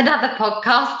another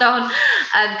podcast on,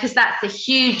 because that's a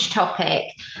huge topic.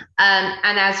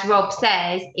 And as Rob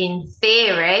says, in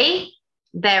theory,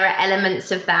 there are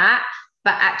elements of that,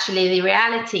 but actually the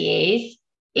reality is,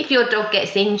 if your dog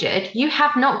gets injured, you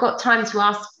have not got time to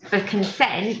ask for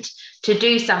consent to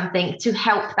do something to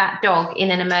help that dog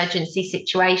in an emergency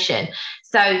situation.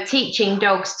 So teaching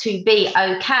dogs to be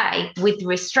okay with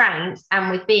restraints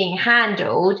and with being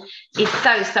handled is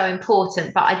so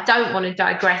important. But I don't want to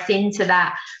digress into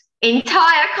that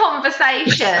entire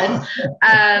conversation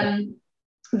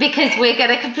because we're going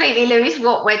to completely lose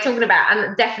what we're talking about.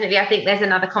 And definitely, I think there's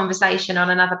another conversation on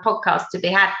another podcast to be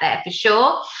had there for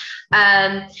sure.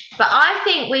 But I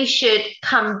think we should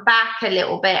come back a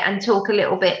little bit and talk a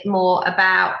little bit more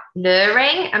about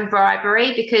luring and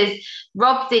bribery, because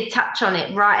Rob did touch on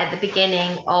it right at the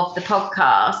beginning of the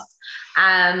podcast.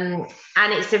 And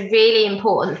it's a really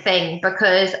important thing,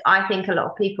 because I think a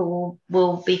lot of people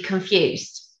will be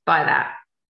confused by that.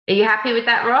 Are you happy with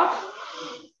that, Rob?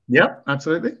 Yep,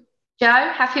 absolutely.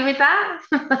 Joe, happy with that?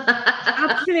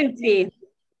 Absolutely.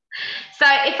 So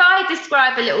if I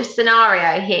describe a little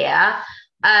scenario here,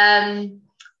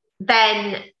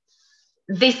 then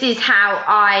this is how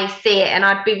I see it. And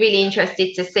I'd be really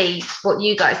interested to see what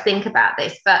you guys think about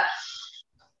this. But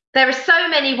there are so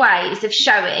many ways of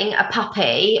showing a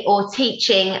puppy or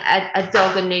teaching a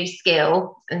dog a new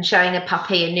skill and showing a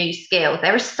puppy a new skill.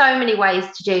 There are so many ways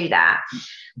to do that.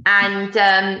 And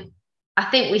I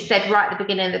think we said right at the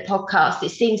beginning of the podcast,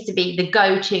 it seems to be the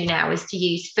go-to now is to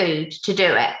use food to do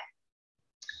it.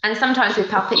 And sometimes with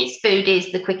puppies, food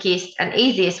is the quickest and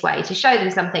easiest way to show them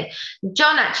something.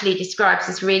 John actually describes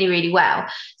this really, really well.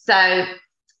 So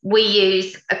we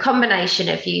use a combination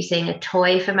of using a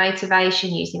toy for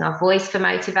motivation, using our voice for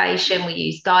motivation. We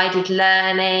use guided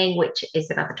learning, which is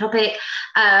another topic.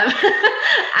 And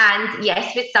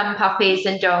yes, with some puppies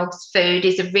and dogs, food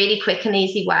is a really quick and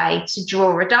easy way to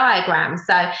draw a diagram.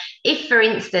 So if, for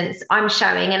instance, I'm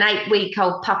showing an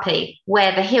 8-week-old puppy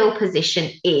where the heel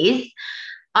position is,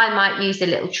 I might use a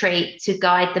little treat to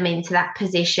guide them into that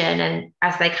position. And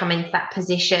as they come into that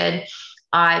position,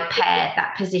 I pair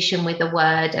that position with a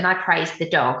word and I praise the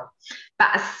dog.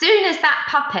 But as soon as that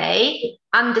puppy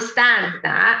understands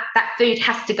that food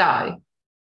has to go,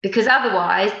 because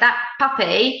otherwise that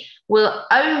puppy will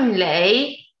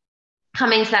only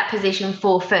come into that position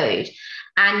for food.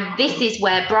 And this is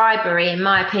where bribery, in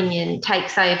my opinion,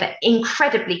 takes over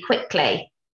incredibly quickly.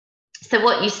 So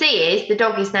what you see is the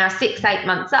dog is now 6-8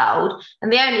 months old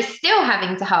and the owner's still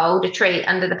having to hold a treat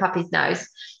under the puppy's nose,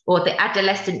 or the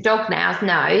adolescent dog now's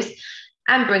nose,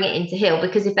 and bring it into heel.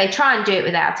 Because if they try and do it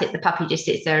without it, the puppy just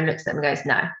sits there and looks at them and goes,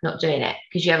 no, not doing it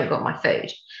because you haven't got my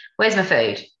food. Where's my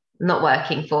food? Not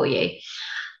working for you.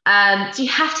 So you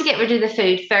have to get rid of the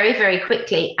food very, very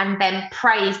quickly and then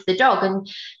praise the dog. And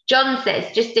John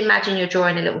says, just imagine you're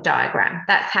drawing a little diagram.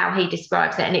 That's how he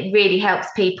describes it. And it really helps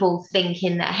people think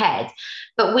in their head.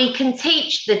 But we can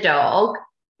teach the dog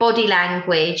body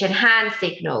language and hand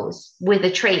signals with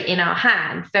a treat in our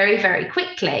hand very, very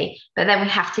quickly. But then we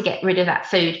have to get rid of that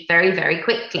food very, very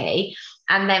quickly,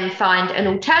 and then find an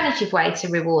alternative way to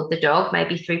reward the dog,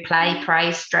 maybe through play,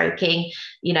 praise, stroking,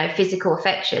 physical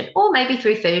affection, or maybe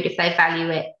through food if they value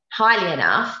it highly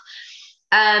enough.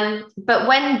 But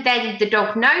when then the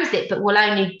dog knows it, but will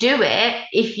only do it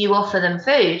if you offer them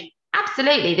food,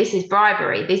 absolutely, this is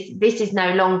bribery. This is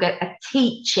no longer a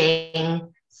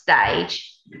teaching stage.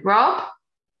 Rob?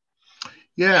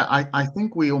 Yeah, I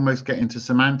think we almost get into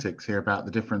semantics here about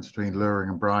the difference between luring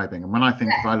and bribing. And when I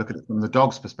think, if I look at it from the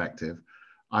dog's perspective,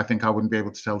 I think I wouldn't be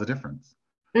able to tell the difference.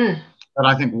 But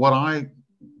I think what I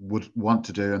would want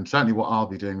to do, and certainly what I'll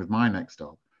be doing with my next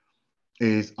dog,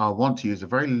 is I'll want to use a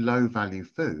very low value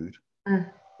food,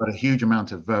 but a huge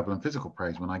amount of verbal and physical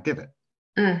praise when I give it.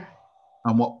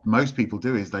 And what most people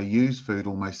do is they use food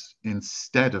almost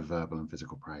instead of verbal and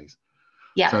physical praise.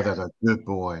 So they're a good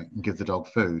boy and give the dog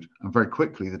food. And very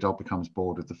quickly, the dog becomes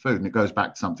bored with the food. And it goes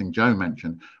back to something Joe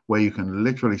mentioned, where you can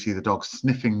literally see the dog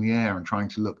sniffing the air and trying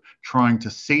to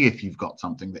see if you've got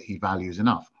something that he values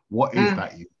enough. What is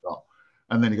that you've got?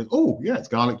 And then he goes, oh, yeah, it's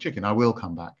garlic chicken. I will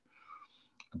come back.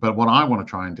 But what I want to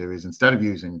try and do is, instead of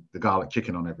using the garlic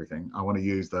chicken on everything, I want to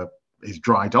use his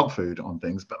dry dog food on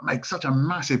things, but make such a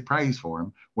massive praise for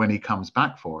him when he comes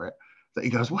back for it that he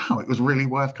goes, wow, it was really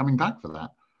worth coming back for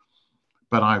that.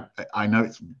 But I know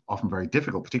it's often very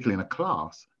difficult, particularly in a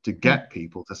class, to get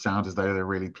people to sound as though they're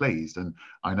really pleased. And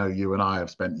I know you and I have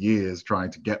spent years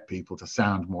trying to get people to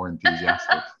sound more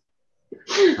enthusiastic.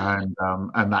 And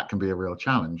that can be a real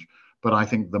challenge. But I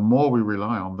think the more we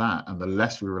rely on that and the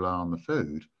less we rely on the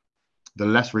food, the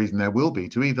less reason there will be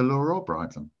to either lure or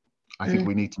bribe them. I think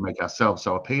we need to make ourselves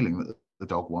so appealing that the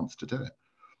dog wants to do it.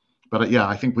 But yeah,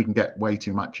 I think we can get way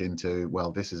too much into,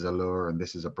 well, this is a lure and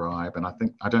this is a bribe. And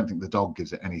I don't think the dog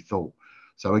gives it any thought.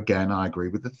 So again, I agree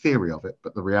with the theory of it,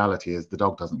 but the reality is the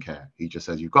dog doesn't care. He just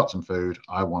says, you've got some food,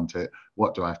 I want it.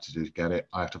 What do I have to do to get it?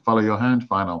 I have to follow your hand.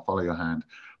 Fine, I'll follow your hand.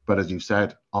 But as you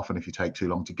said, often if you take too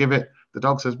long to give it, the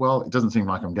dog says, well, it doesn't seem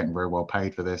like I'm getting very well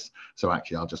paid for this. So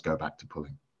actually, I'll just go back to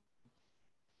pulling.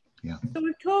 Yeah. So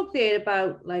we've talked there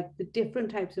about like the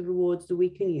different types of rewards that we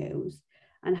can use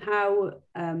and how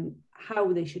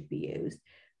they should be used.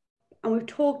 And we've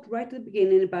talked right at the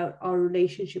beginning about our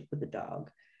relationship with the dog.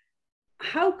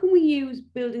 How can we use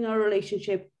building our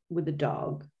relationship with the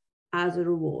dog as a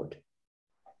reward?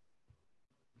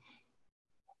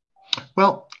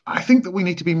 Well, I think that we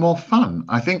need to be more fun.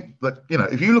 I think that,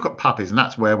 if you look at puppies, and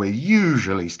that's where we're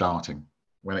usually starting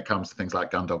when it comes to things like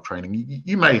gun dog training,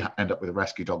 you may end up with a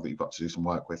rescue dog that you've got to do some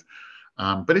work with.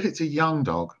 But if it's a young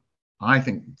dog, I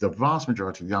think the vast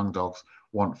majority of young dogs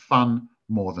want fun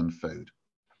more than food.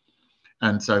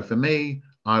 And so for me,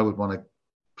 I would want to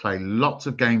play lots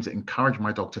of games that encourage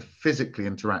my dog to physically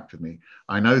interact with me.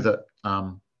 I know that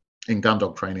in gun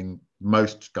dog training,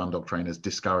 most gun dog trainers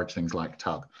discourage things like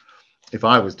tug. If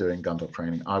I was doing gun dog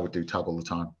training, I would do tug all the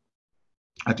time.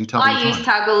 I do tug all the time. I use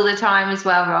tug all the time as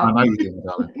well, Rob. I know you do,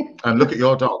 darling. And look at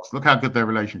your dogs. Look how good their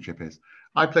relationship is.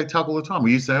 I play tug all the time.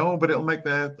 We used to say, oh, but it'll make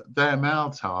their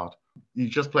mouths hard. You're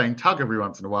just playing tug every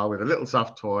once in a while with a little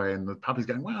soft toy, and the puppy's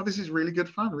going, wow, this is really good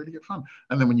fun, really good fun.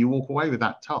 And then when you walk away with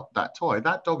that toy,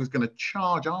 that dog is going to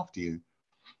charge after you.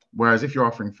 Whereas if you're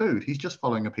offering food, he's just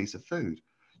following a piece of food.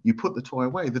 You put the toy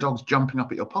away, the dog's jumping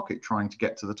up at your pocket trying to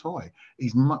get to the toy.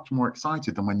 He's much more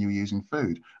excited than when you're using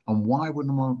food. And why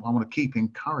wouldn't I want to keep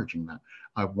encouraging that?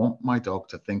 I want my dog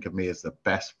to think of me as the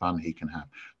best fun he can have.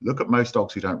 Look at most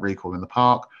dogs who don't recall in the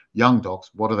park. Young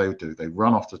dogs, what do? They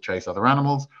run off to chase other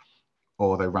animals,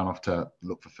 or they run off to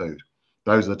look for food.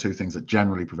 Those are the two things that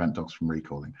generally prevent dogs from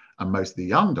recalling. And most of the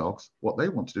young dogs, what they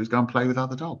want to do is go and play with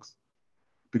other dogs,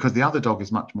 because the other dog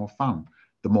is much more fun.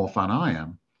 The more fun I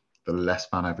am, the less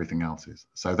fun everything else is.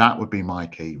 So that would be my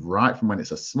key. Right from when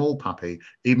it's a small puppy,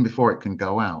 even before it can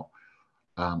go out,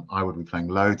 I would be playing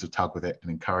loads of tug with it and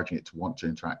encouraging it to want to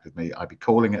interact with me. I'd be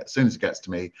calling it as soon as it gets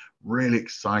to me, really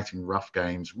exciting, rough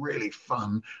games, really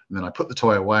fun. And then I put the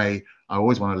toy away. I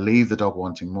always want to leave the dog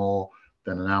wanting more.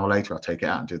 Then an hour later, I'll take it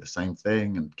out and do the same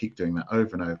thing and keep doing that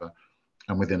over and over.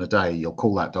 And within a day, you'll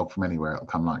call that dog from anywhere. It'll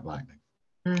come like lightning.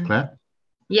 Claire?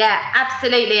 Yeah,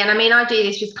 absolutely. And I mean, I do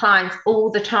this with clients all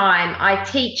the time. I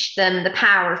teach them the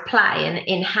power of play and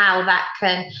in how that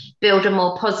can build a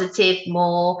more positive,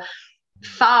 more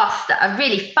fast, a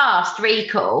really fast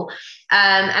recall.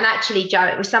 And actually, Joe,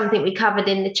 it was something we covered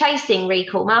in the Chasing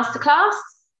Recall Masterclass,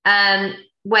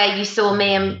 where you saw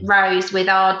me and Rose with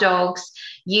our dogs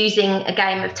using a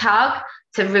game of tug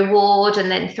to reward and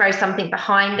then throw something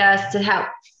behind us to help,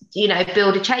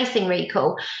 build a chasing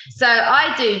recall. So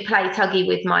I do play tuggy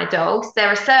with my dogs. There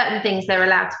are certain things they're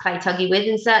allowed to play tuggy with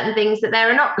and certain things that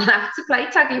they're not allowed to play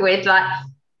tuggy with. Like,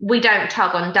 we don't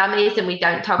tug on dummies and we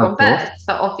don't tug on birds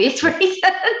for obvious reasons.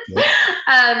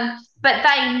 Yeah. But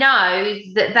they know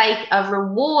that they are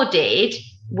rewarded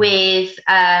with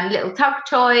little tug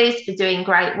toys for doing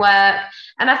great work.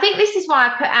 And I think this is why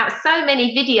I put out so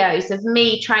many videos of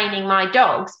me training my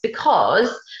dogs,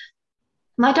 because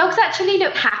my dogs actually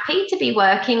look happy to be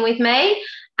working with me,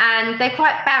 and they're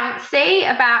quite bouncy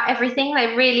about everything.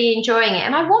 They're really enjoying it.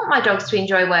 And I want my dogs to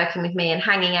enjoy working with me and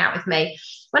hanging out with me.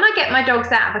 When I get my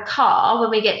dogs out of the car,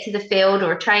 when we get to the field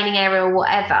or a training area or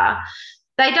whatever,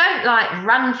 they don't like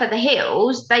run for the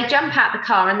hills. They jump out the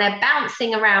car and they're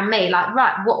bouncing around me like,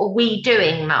 right, what are we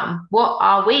doing, Mum? What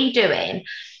are we doing?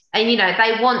 And,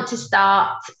 they want to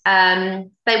start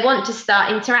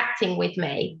interacting with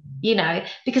me,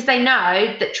 because they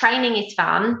know that training is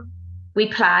fun. We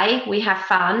play, we have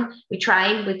fun, we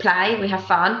train, we play, we have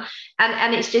fun.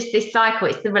 And it's just this cycle,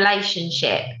 it's the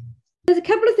relationship. There's a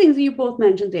couple of things that you both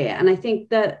mentioned there, and I think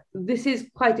that this is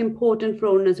quite important for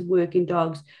owners of working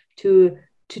dogs to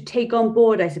take on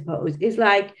board, I suppose. Is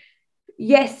like,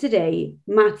 yesterday,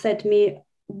 Matt said to me,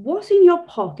 what's in your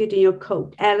pocket in your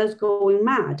coat? Ella's going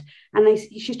mad. And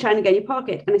she's trying to get in your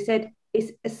pocket. And I said,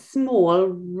 it's a small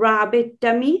rabbit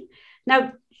dummy.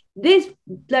 Now, there's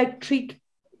like treat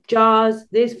jars,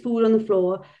 there's food on the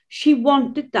floor. She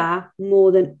wanted that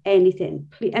more than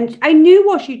anything. And I knew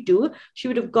what she'd do. She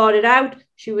would have got it out.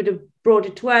 She would have brought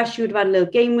it to us. She would have had a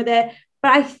little game with it.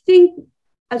 But I think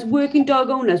as working dog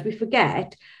owners, we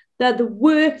forget that the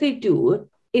work they do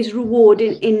is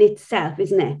rewarding in itself,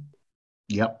 isn't it?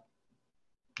 Yep.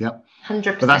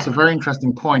 100%. But that's a very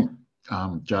interesting point,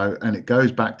 Jo, and it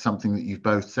goes back to something that you've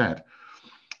both said.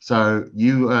 So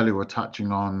you earlier were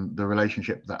touching on the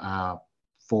relationship that our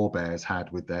forebears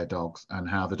had with their dogs and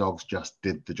how the dogs just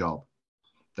did the job.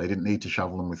 They didn't need to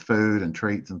shovel them with food and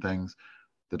treats and things.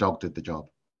 The dog did the job.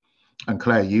 And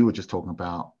Claire, you were just talking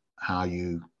about how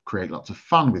you create lots of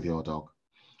fun with your dog.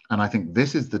 And I think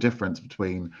this is the difference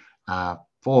between our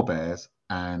forebears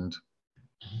and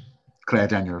Claire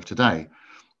Denyer of today,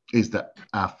 is that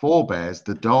our forebears,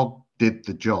 the dog did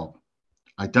the job.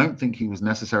 I don't think he was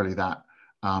necessarily that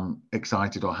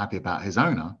excited or happy about his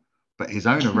owner, but his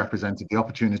owner represented the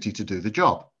opportunity to do the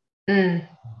job.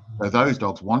 So those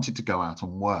dogs wanted to go out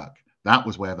and work. That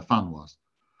was where the fun was.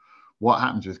 What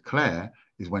happens with Claire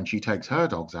is when she takes her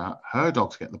dogs out, her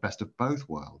dogs get the best of both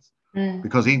worlds.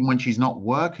 Because even when she's not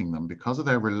working them, because of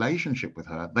their relationship with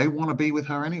her, they want to be with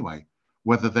her anyway,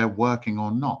 whether they're working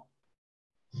or not.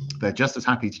 They're just as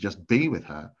happy to just be with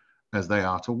her as they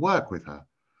are to work with her.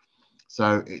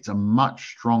 So it's a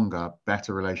much stronger,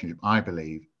 better relationship, I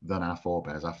believe, than our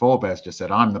forebears. Our forebears just said,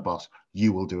 I'm the boss,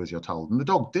 you will do as you're told. And the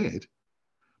dog did,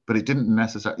 but it didn't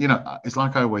necessarily, it's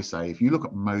like I always say, if you look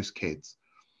at most kids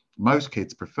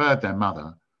preferred their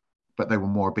mother, but they were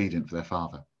more obedient to their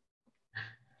father.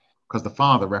 Because the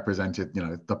father represented,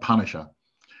 the punisher.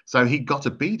 So he got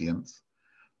obedience.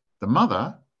 The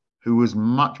mother, who was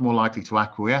much more likely to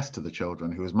acquiesce to the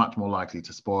children, who was much more likely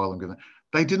to spoil and give them,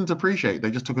 they didn't appreciate, they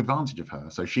just took advantage of her.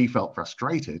 So she felt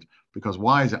frustrated because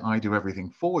why is it I do everything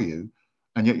for you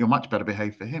and yet you're much better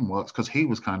behaved for him? Well, it's because he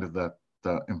was kind of the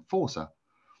enforcer.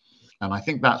 And I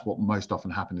think that's what most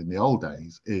often happened in the old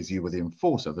days, is you were the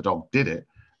enforcer, the dog did it,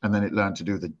 and then it learned to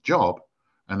do the job,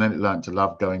 and then it learned to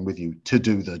love going with you to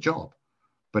do the job,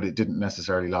 but it didn't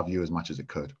necessarily love you as much as it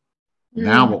could.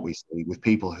 Now what we see with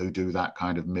people who do that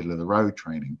kind of middle of the road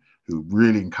training, who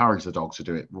really encourage the dogs to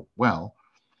do it well,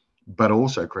 but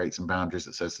also create some boundaries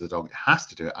that says to the dog it has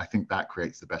to do it, I think that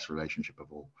creates the best relationship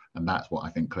of all. And that's what I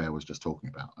think Claire was just talking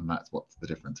about. And that's what the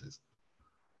difference is.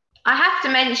 I have to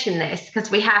mention this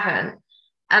because we haven't,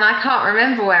 and I can't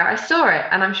remember where I saw it,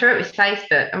 and I'm sure it was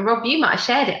Facebook. And Rob, you might have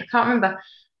shared it. I can't remember.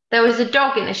 There was a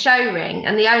dog in a show ring,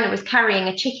 and the owner was carrying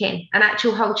a chicken, an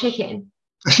actual whole chicken.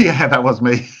 Yeah, that was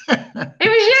me. It was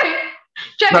you.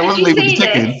 Joe, that wasn't me with the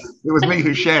chicken. This? It was me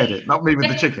who shared it, not me with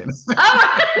the chicken.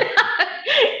 Oh,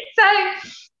 so,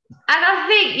 and I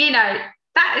think,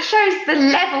 that shows the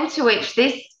level to which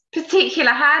this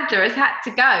particular handler has had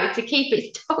to go to keep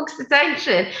its dog's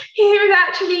attention. He was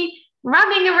actually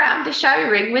running around the show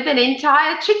ring with an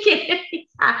entire chicken.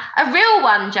 A real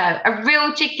one, Joe, a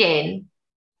real chicken.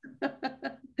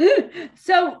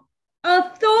 So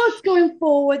our thoughts going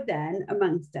forward then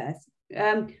amongst us,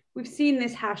 we've seen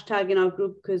this hashtag in our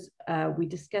group because we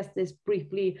discussed this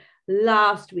briefly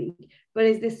last week, but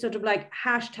is this sort of like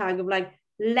hashtag of like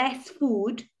less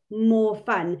food, more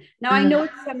fun. Now I know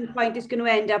at some point it's going to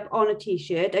end up on a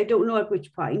t-shirt. I don't know at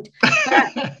which point.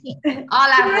 But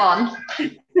I'll have one.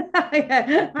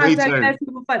 Me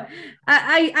too.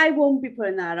 I won't be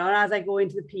putting that on as I go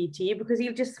into the PT because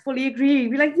he'll just fully agree.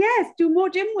 He'll be like, yes, do more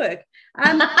gym work.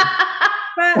 But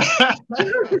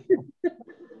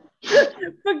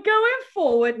going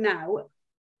forward now,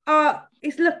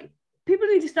 people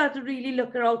need to start to really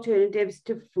look at alternatives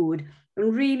to food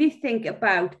and really think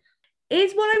about,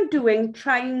 is what I'm doing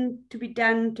trying to be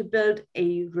done to build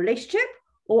a relationship,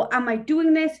 or am I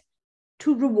doing this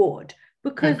to reward?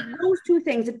 Because those two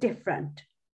things are different.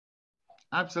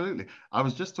 Absolutely. I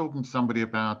was just talking to somebody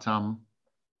about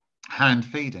hand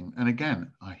feeding. And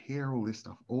again, I hear all this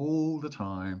stuff all the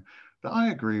time that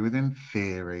I agree with in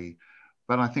theory,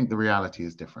 but I think the reality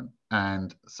is different.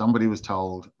 And somebody was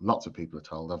told, lots of people are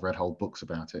told, I've read whole books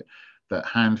about it, that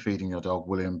hand feeding your dog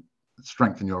will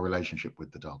strengthen your relationship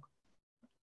with the dog.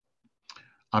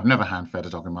 I've never hand fed a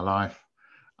dog in my life.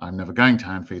 I'm never going to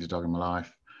hand feed a dog in my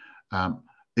life.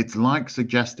 It's like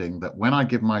suggesting that when I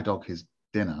give my dog his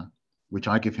dinner, which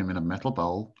I give him in a metal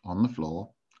bowl on the floor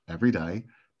every day,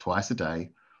 twice a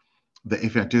day, that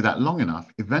if I do that long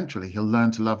enough, eventually he'll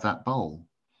learn to love that bowl.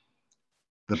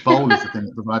 The bowl is the thing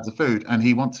that provides the food, and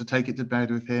he wants to take it to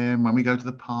bed with him. When we go to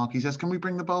the park, he says, "Can we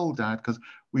bring the bowl, Dad?" Because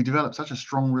we develop such a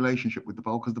strong relationship with the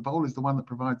bowl, because the bowl is the one that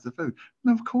provides the food.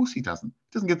 No, of course he doesn't.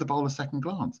 He doesn't give the bowl a second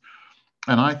glance.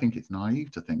 And I think it's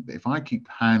naive to think that if I keep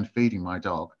hand feeding my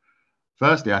dog,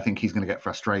 firstly, I think he's going to get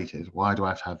frustrated. Why do I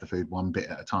have to have the food one bit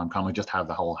at a time? Can't I just have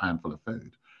the whole handful of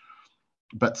food?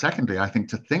 But secondly, I think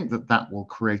to think that that will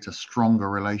create a stronger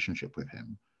relationship with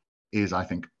him is, I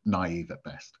think, naive at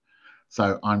best.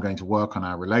 So I'm going to work on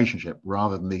our relationship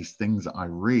rather than these things that I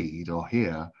read or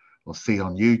hear or see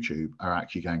on YouTube are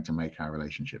actually going to make our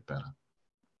relationship better.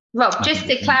 Rob, just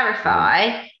to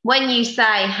clarify, when you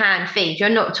say hand feed, you're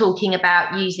not talking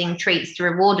about using treats to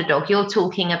reward a dog. You're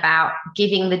talking about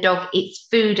giving the dog its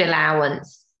food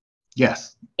allowance.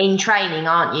 Yes. In training,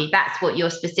 aren't you? That's what you're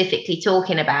specifically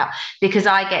talking about. Because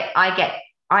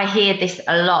I hear this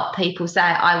a lot. People say,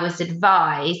 I was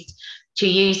advised to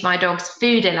use my dog's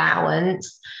food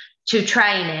allowance to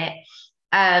train it.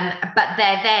 But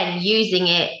they're then using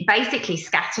it, basically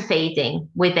scatter feeding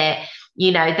with it.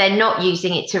 You know, they're not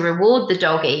using it to reward the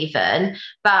dog even,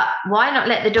 but why not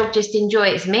let the dog just enjoy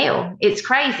its meal? It's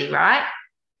crazy, right?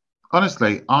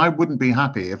 Honestly, I wouldn't be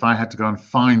happy if I had to go and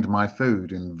find my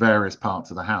food in various parts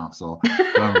of the house or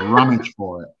go and rummage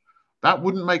for it. That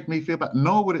wouldn't make me feel bad,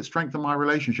 nor would it strengthen my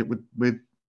relationship with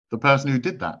the person who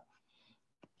did that.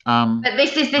 But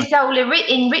this is this whole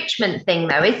enrichment thing,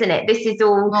 though, isn't it? This is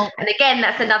all, and again,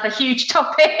 that's another huge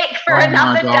topic for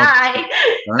another day.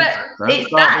 But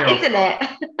it's that, isn't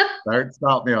it? Don't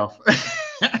start me off.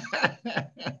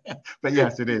 But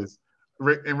yes, it is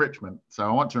enrichment. So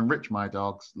I want to enrich my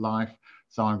dog's life.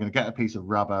 So I'm going to get a piece of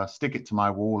rubber, stick it to my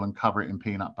wall, and cover it in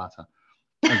peanut butter,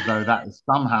 as though that is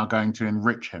somehow going to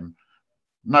enrich him.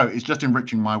 No, it's just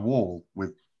enriching my wall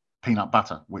with peanut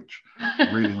butter, which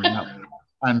really, really helps.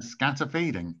 And scatter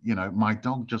feeding, you know, my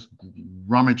dog just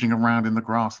rummaging around in the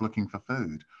grass looking for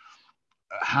food.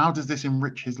 How does this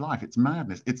enrich his life? It's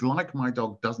madness. It's like my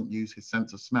dog doesn't use his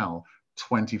sense of smell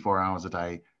 24 hours a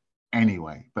day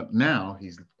anyway. But now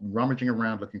he's rummaging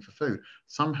around looking for food.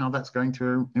 Somehow that's going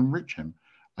to enrich him.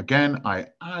 Again, I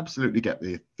absolutely get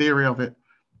the theory of it.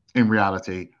 In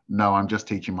reality, no, I'm just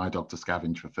teaching my dog to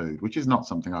scavenge for food, which is not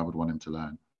something I would want him to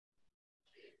learn.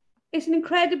 It's an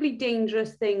incredibly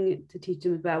dangerous thing to teach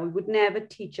them as well. We would never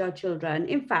teach our children.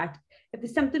 In fact, if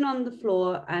there's something on the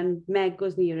floor and Meg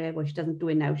goes near it, well, she doesn't do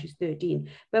it now, she's 13.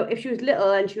 But if she was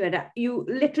little and she had, you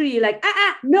literally like,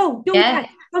 no, don't touch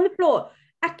on the floor.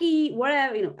 Aki,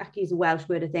 whatever, you know, Aki is a Welsh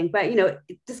word, I think, but, you know,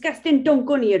 disgusting, don't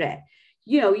go near it.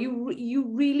 You know, you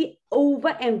really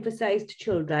overemphasize to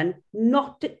children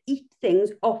not to eat things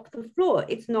off the floor.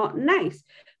 It's not nice.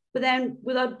 But then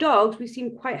with our dogs, we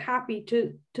seem quite happy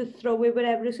to throw away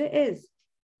whatever it is.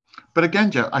 But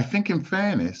again, Jo, I think in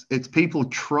fairness, it's people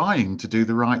trying to do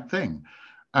the right thing.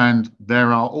 And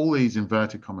there are all these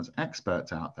inverted commas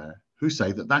experts out there who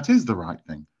say that that is the right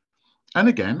thing. And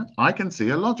again, I can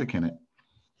see a logic in it.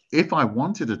 If I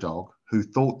wanted a dog who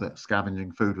thought that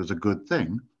scavenging food was a good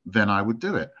thing, then I would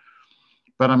do it.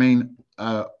 But I mean,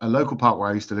 a local park where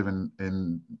I used to live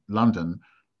in London,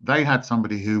 they had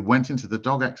somebody who went into the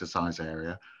dog exercise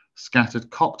area, scattered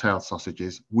cocktail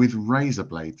sausages with razor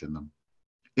blades in them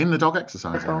in the dog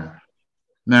exercise area.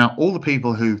 Now, all the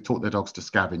people who taught their dogs to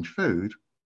scavenge food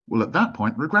will at that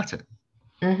point regret it.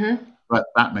 Mm-hmm. But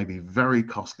that may be very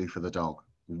costly for the dog.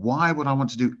 Why would I want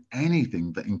to do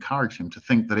anything that encouraged him to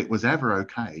think that it was ever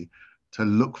okay to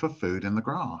look for food in the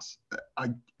grass?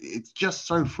 It's just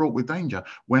so fraught with danger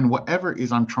when whatever it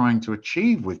is I'm trying to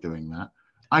achieve with doing that,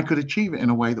 I could achieve it in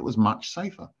a way that was much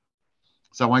safer.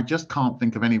 So I just can't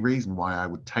think of any reason why I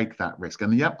would take that risk.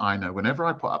 And yep, I know whenever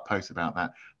I put up posts about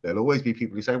that, there'll always be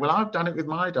people who say, well, I've done it with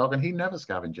my dog and he never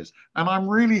scavenges. And I'm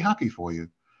really happy for you.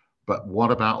 But what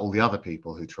about all the other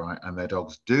people who try and their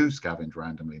dogs do scavenge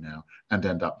randomly now and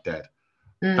end up dead?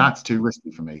 That's too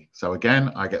risky for me. So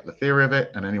again, I get the theory of it,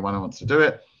 and anyone who wants to do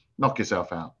it, knock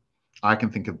yourself out. I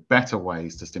can think of better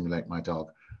ways to stimulate my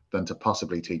dog than to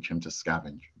possibly teach him to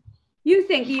scavenge. You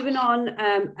think even on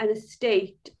an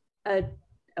estate, a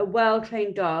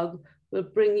well-trained dog will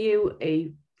bring you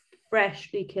a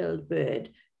freshly killed bird,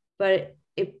 but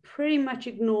it pretty much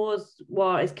ignores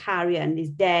what is carrion, is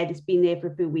dead, it's been there for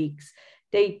a few weeks.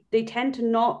 They tend to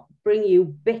not bring you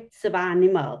bits of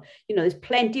animal. You know, there's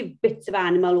plenty of bits of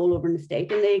animal all over an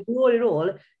estate, and they ignore it all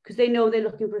because they know they're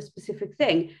looking for a specific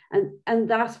thing. And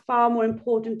that's far more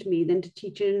important to me than to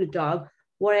teaching a dog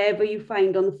whatever you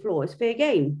find on the floor is fair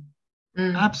game.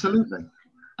 Absolutely.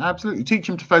 Absolutely. Teach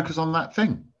him to focus on that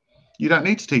thing. You don't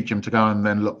need to teach him to go and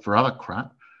then look for other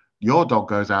crap. Your dog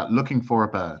goes out looking for a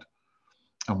bird.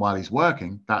 And while he's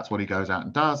working, that's what he goes out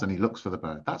and does, and he looks for the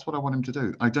bird. That's what I want him to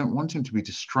do. I don't want him to be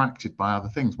distracted by other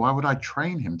things. Why would I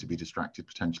train him to be distracted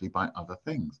potentially by other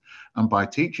things? And by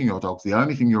teaching your dogs, the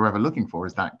only thing you're ever looking for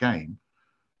is that game.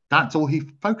 That's all he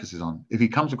focuses on. If he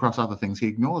comes across other things, he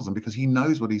ignores them because he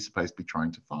knows what he's supposed to be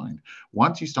trying to find.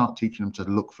 Once you start teaching him to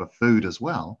look for food as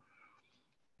well,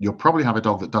 you'll probably have a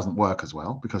dog that doesn't work as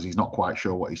well because he's not quite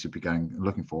sure what he should be going and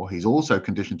looking for. He's also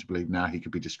conditioned to believe now he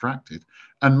could be distracted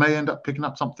and may end up picking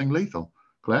up something lethal.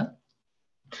 Claire?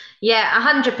 Yeah,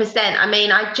 100%. I mean,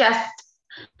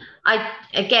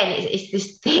 again, it's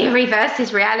this theory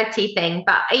versus reality thing.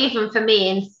 But even for me,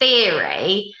 in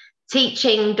theory,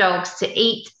 teaching dogs to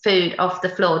eat food off the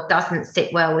floor doesn't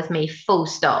sit well with me, full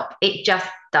stop. It just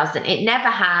doesn't. It never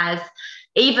has.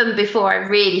 Even before I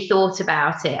really thought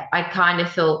about it, I kind of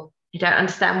thought, I don't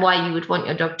understand why you would want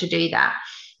your dog to do that.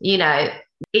 You know,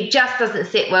 it just doesn't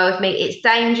sit well with me. It's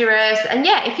dangerous. And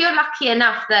yeah, if you're lucky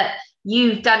enough that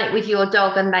you've done it with your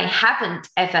dog and they haven't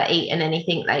ever eaten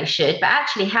anything they should, but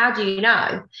actually, how do you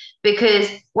know? Because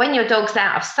when your dog's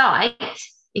out of sight,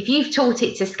 if you've taught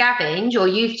it to scavenge or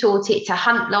you've taught it to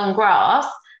hunt long grass,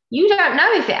 you don't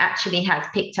know if it actually has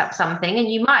picked up something, and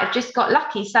you might have just got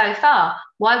lucky so far.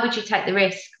 Why would you take the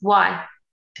risk? Why?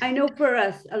 I know for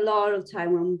us, a lot of the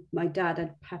time when my dad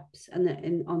had pups on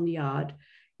the yard,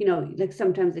 you know, like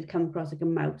sometimes they'd come across like a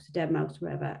mouse, a dead mouse,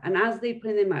 whatever. And as they put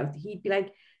in their mouth, he'd be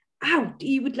like, ow,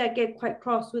 he would like get quite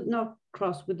not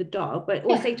cross with the dog, but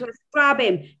or say to us, grab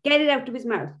him, get it out of his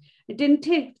mouth. It didn't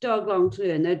take the dog long to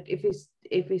learn that if it's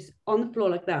on the floor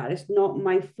like that, it's not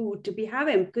my food to be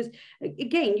having, because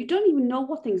again, you don't even know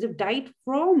what things have died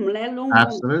from, let alone.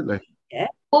 Absolutely. Yeah.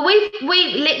 Well, we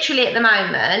literally at the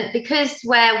moment, because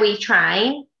where we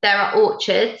train, there are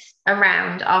orchards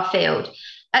around our field.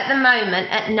 At the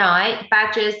moment, at night,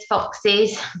 badgers,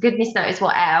 foxes, goodness knows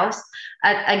what else,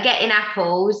 are getting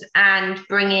apples and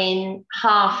bringing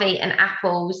half-eaten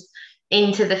apples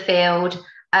into the field.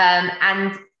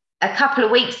 And a couple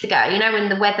of weeks ago, you know, when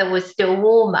the weather was still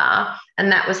warmer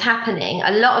and that was happening,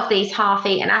 a lot of these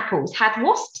half-eaten apples had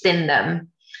wasps in them.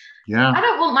 Yeah. I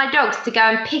don't want my dogs to go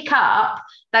and pick up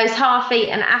those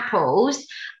half-eaten apples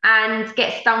and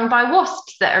get stung by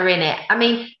wasps that are in it. I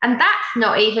mean, and that's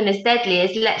not even as deadly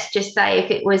as, let's just say, if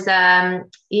it was,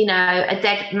 you know, a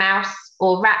dead mouse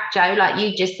or rat, Joe, like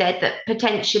you just said, that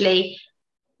potentially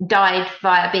died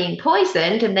via being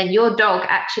poisoned, and then your dog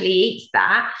actually eats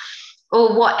that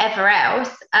or whatever else.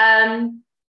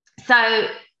 So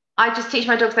I just teach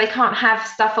my dogs they can't have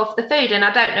stuff off the food. And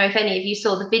I don't know if any of you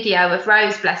saw the video of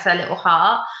Rose, bless her little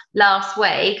heart, last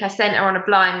week. I sent her on a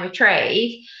blind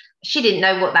retrieve. She didn't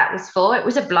know what that was for. It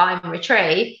was a blind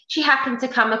retrieve. She happened to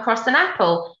come across an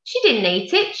apple. She didn't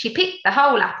eat it. She picked the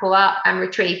whole apple up and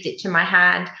retrieved it to my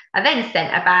hand. I then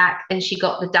sent her back and she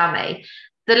got the dummy.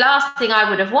 The last thing I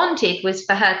would have wanted was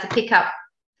for her to pick up,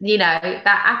 you know,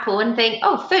 that apple and think,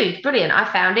 oh, food, brilliant, I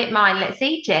found it, mine, let's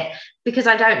eat it. Because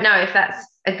I don't know if that's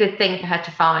a good thing for her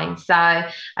to find. So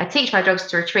I teach my dogs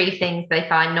to retrieve things they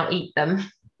find, not eat them.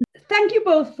 Thank you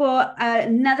both for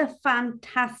another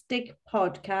fantastic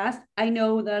podcast. I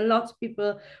know that lots of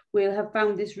people will have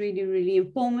found this really, really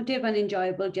informative and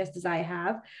enjoyable, just as I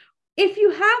have. If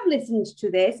you have listened to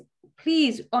this,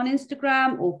 please, on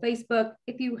Instagram or Facebook,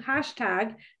 if you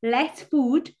hashtag Let's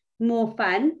Food More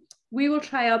Fun, we will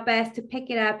try our best to pick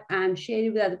it up and share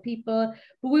it with other people.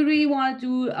 But we really want to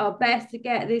do our best to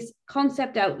get this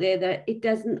concept out there that it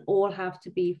doesn't all have to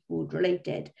be food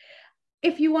related.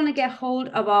 If you want to get hold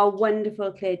of our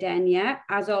wonderful Claire Denyer,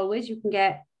 as always, you can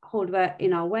get hold of her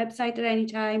in our website at any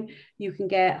time. You can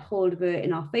get hold of her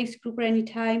in our Facebook group at any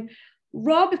time.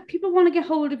 Rob, if people want to get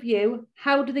hold of you,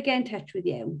 how do they get in touch with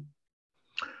you?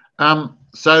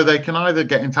 So they can either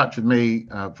get in touch with me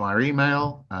via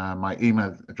email. My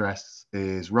email address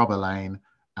is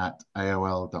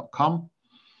robalane@aol.com,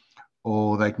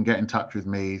 or they can get in touch with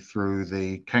me through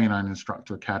the Canine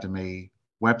Instructor Academy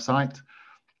website,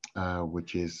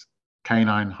 which is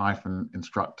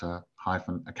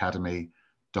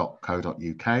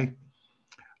canine-instructor-academy.co.uk.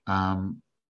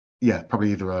 Yeah,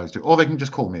 probably either of those two. Or they can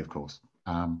just call me, of course.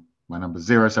 My number is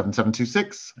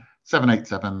 07726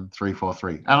 787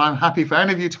 343. And I'm happy for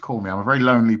any of you to call me. I'm a very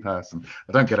lonely person.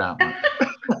 I don't get out much.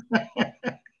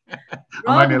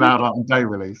 I'm only allowed out on day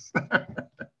release.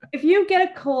 If you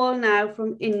get a call now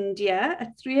from India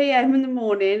at 3 a.m. in the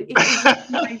morning, it is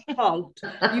my fault.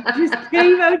 You just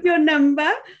gave out your number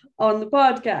on the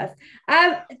podcast.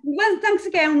 Well, thanks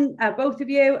again, both of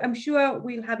you. I'm sure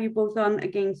we'll have you both on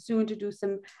again soon to do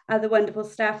some other wonderful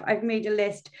stuff. I've made a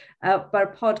list for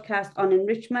a podcast on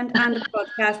enrichment and a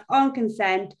podcast on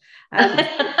consent. So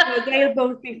they'll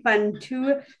both be fun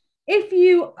too. If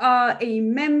you are a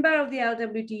member of the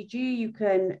LWDG, you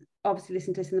can obviously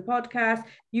listen to this in the podcast.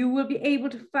 You will be able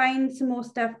to find some more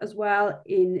stuff as well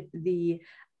in the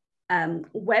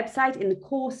website, in the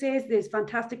courses. There's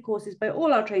fantastic courses by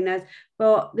all our trainers,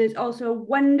 but there's also a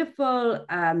wonderful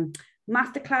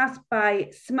masterclass by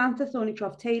Samantha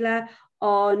Thornycroft-Taylor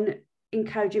on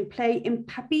encouraging play in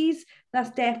puppies.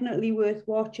 That's definitely worth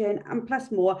watching, and plus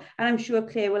more. And I'm sure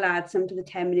Claire will add some to the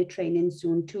 10-minute training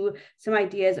soon too, some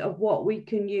ideas of what we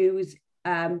can use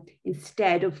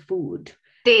instead of food.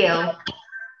 Deal.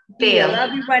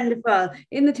 That'd be wonderful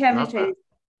in the 10-minute training.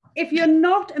 If you're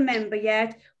not a member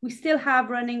yet, we still have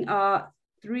running our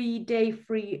 3-day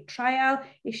free trial.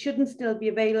 It shouldn't still be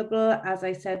available, as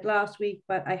I said last week,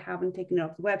 but I haven't taken it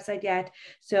off the website yet.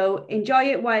 So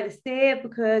enjoy it while it's there,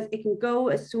 because it can go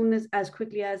as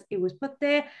quickly as it was put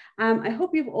there. I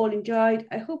hope you've all enjoyed.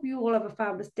 I hope you all have a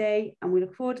fabulous day, and we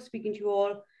look forward to speaking to you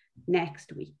all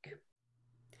next week.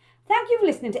 Thank you for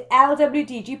listening to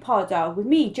LWDG Pod Dog with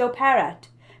me, Jo Parrott.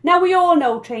 Now, we all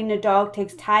know training a dog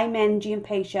takes time, energy and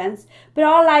patience, but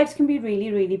our lives can be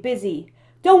really, really busy.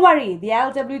 Don't worry, the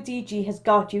LWDG has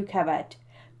got you covered.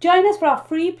 Join us for our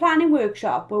free planning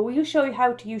workshop, where we'll show you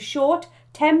how to use short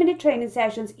 10-minute training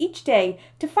sessions each day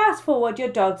to fast forward your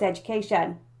dog's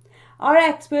education. Our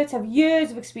experts have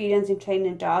years of experience in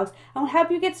training dogs and will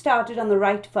help you get started on the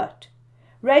right foot.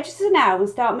 Register now and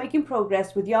start making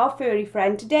progress with your furry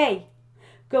friend today.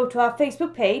 Go to our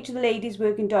Facebook page, the Ladies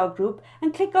Working Dog Group,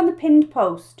 and click on the pinned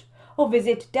post, or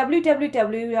visit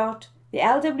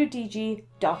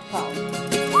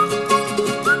www.thelwdg.com.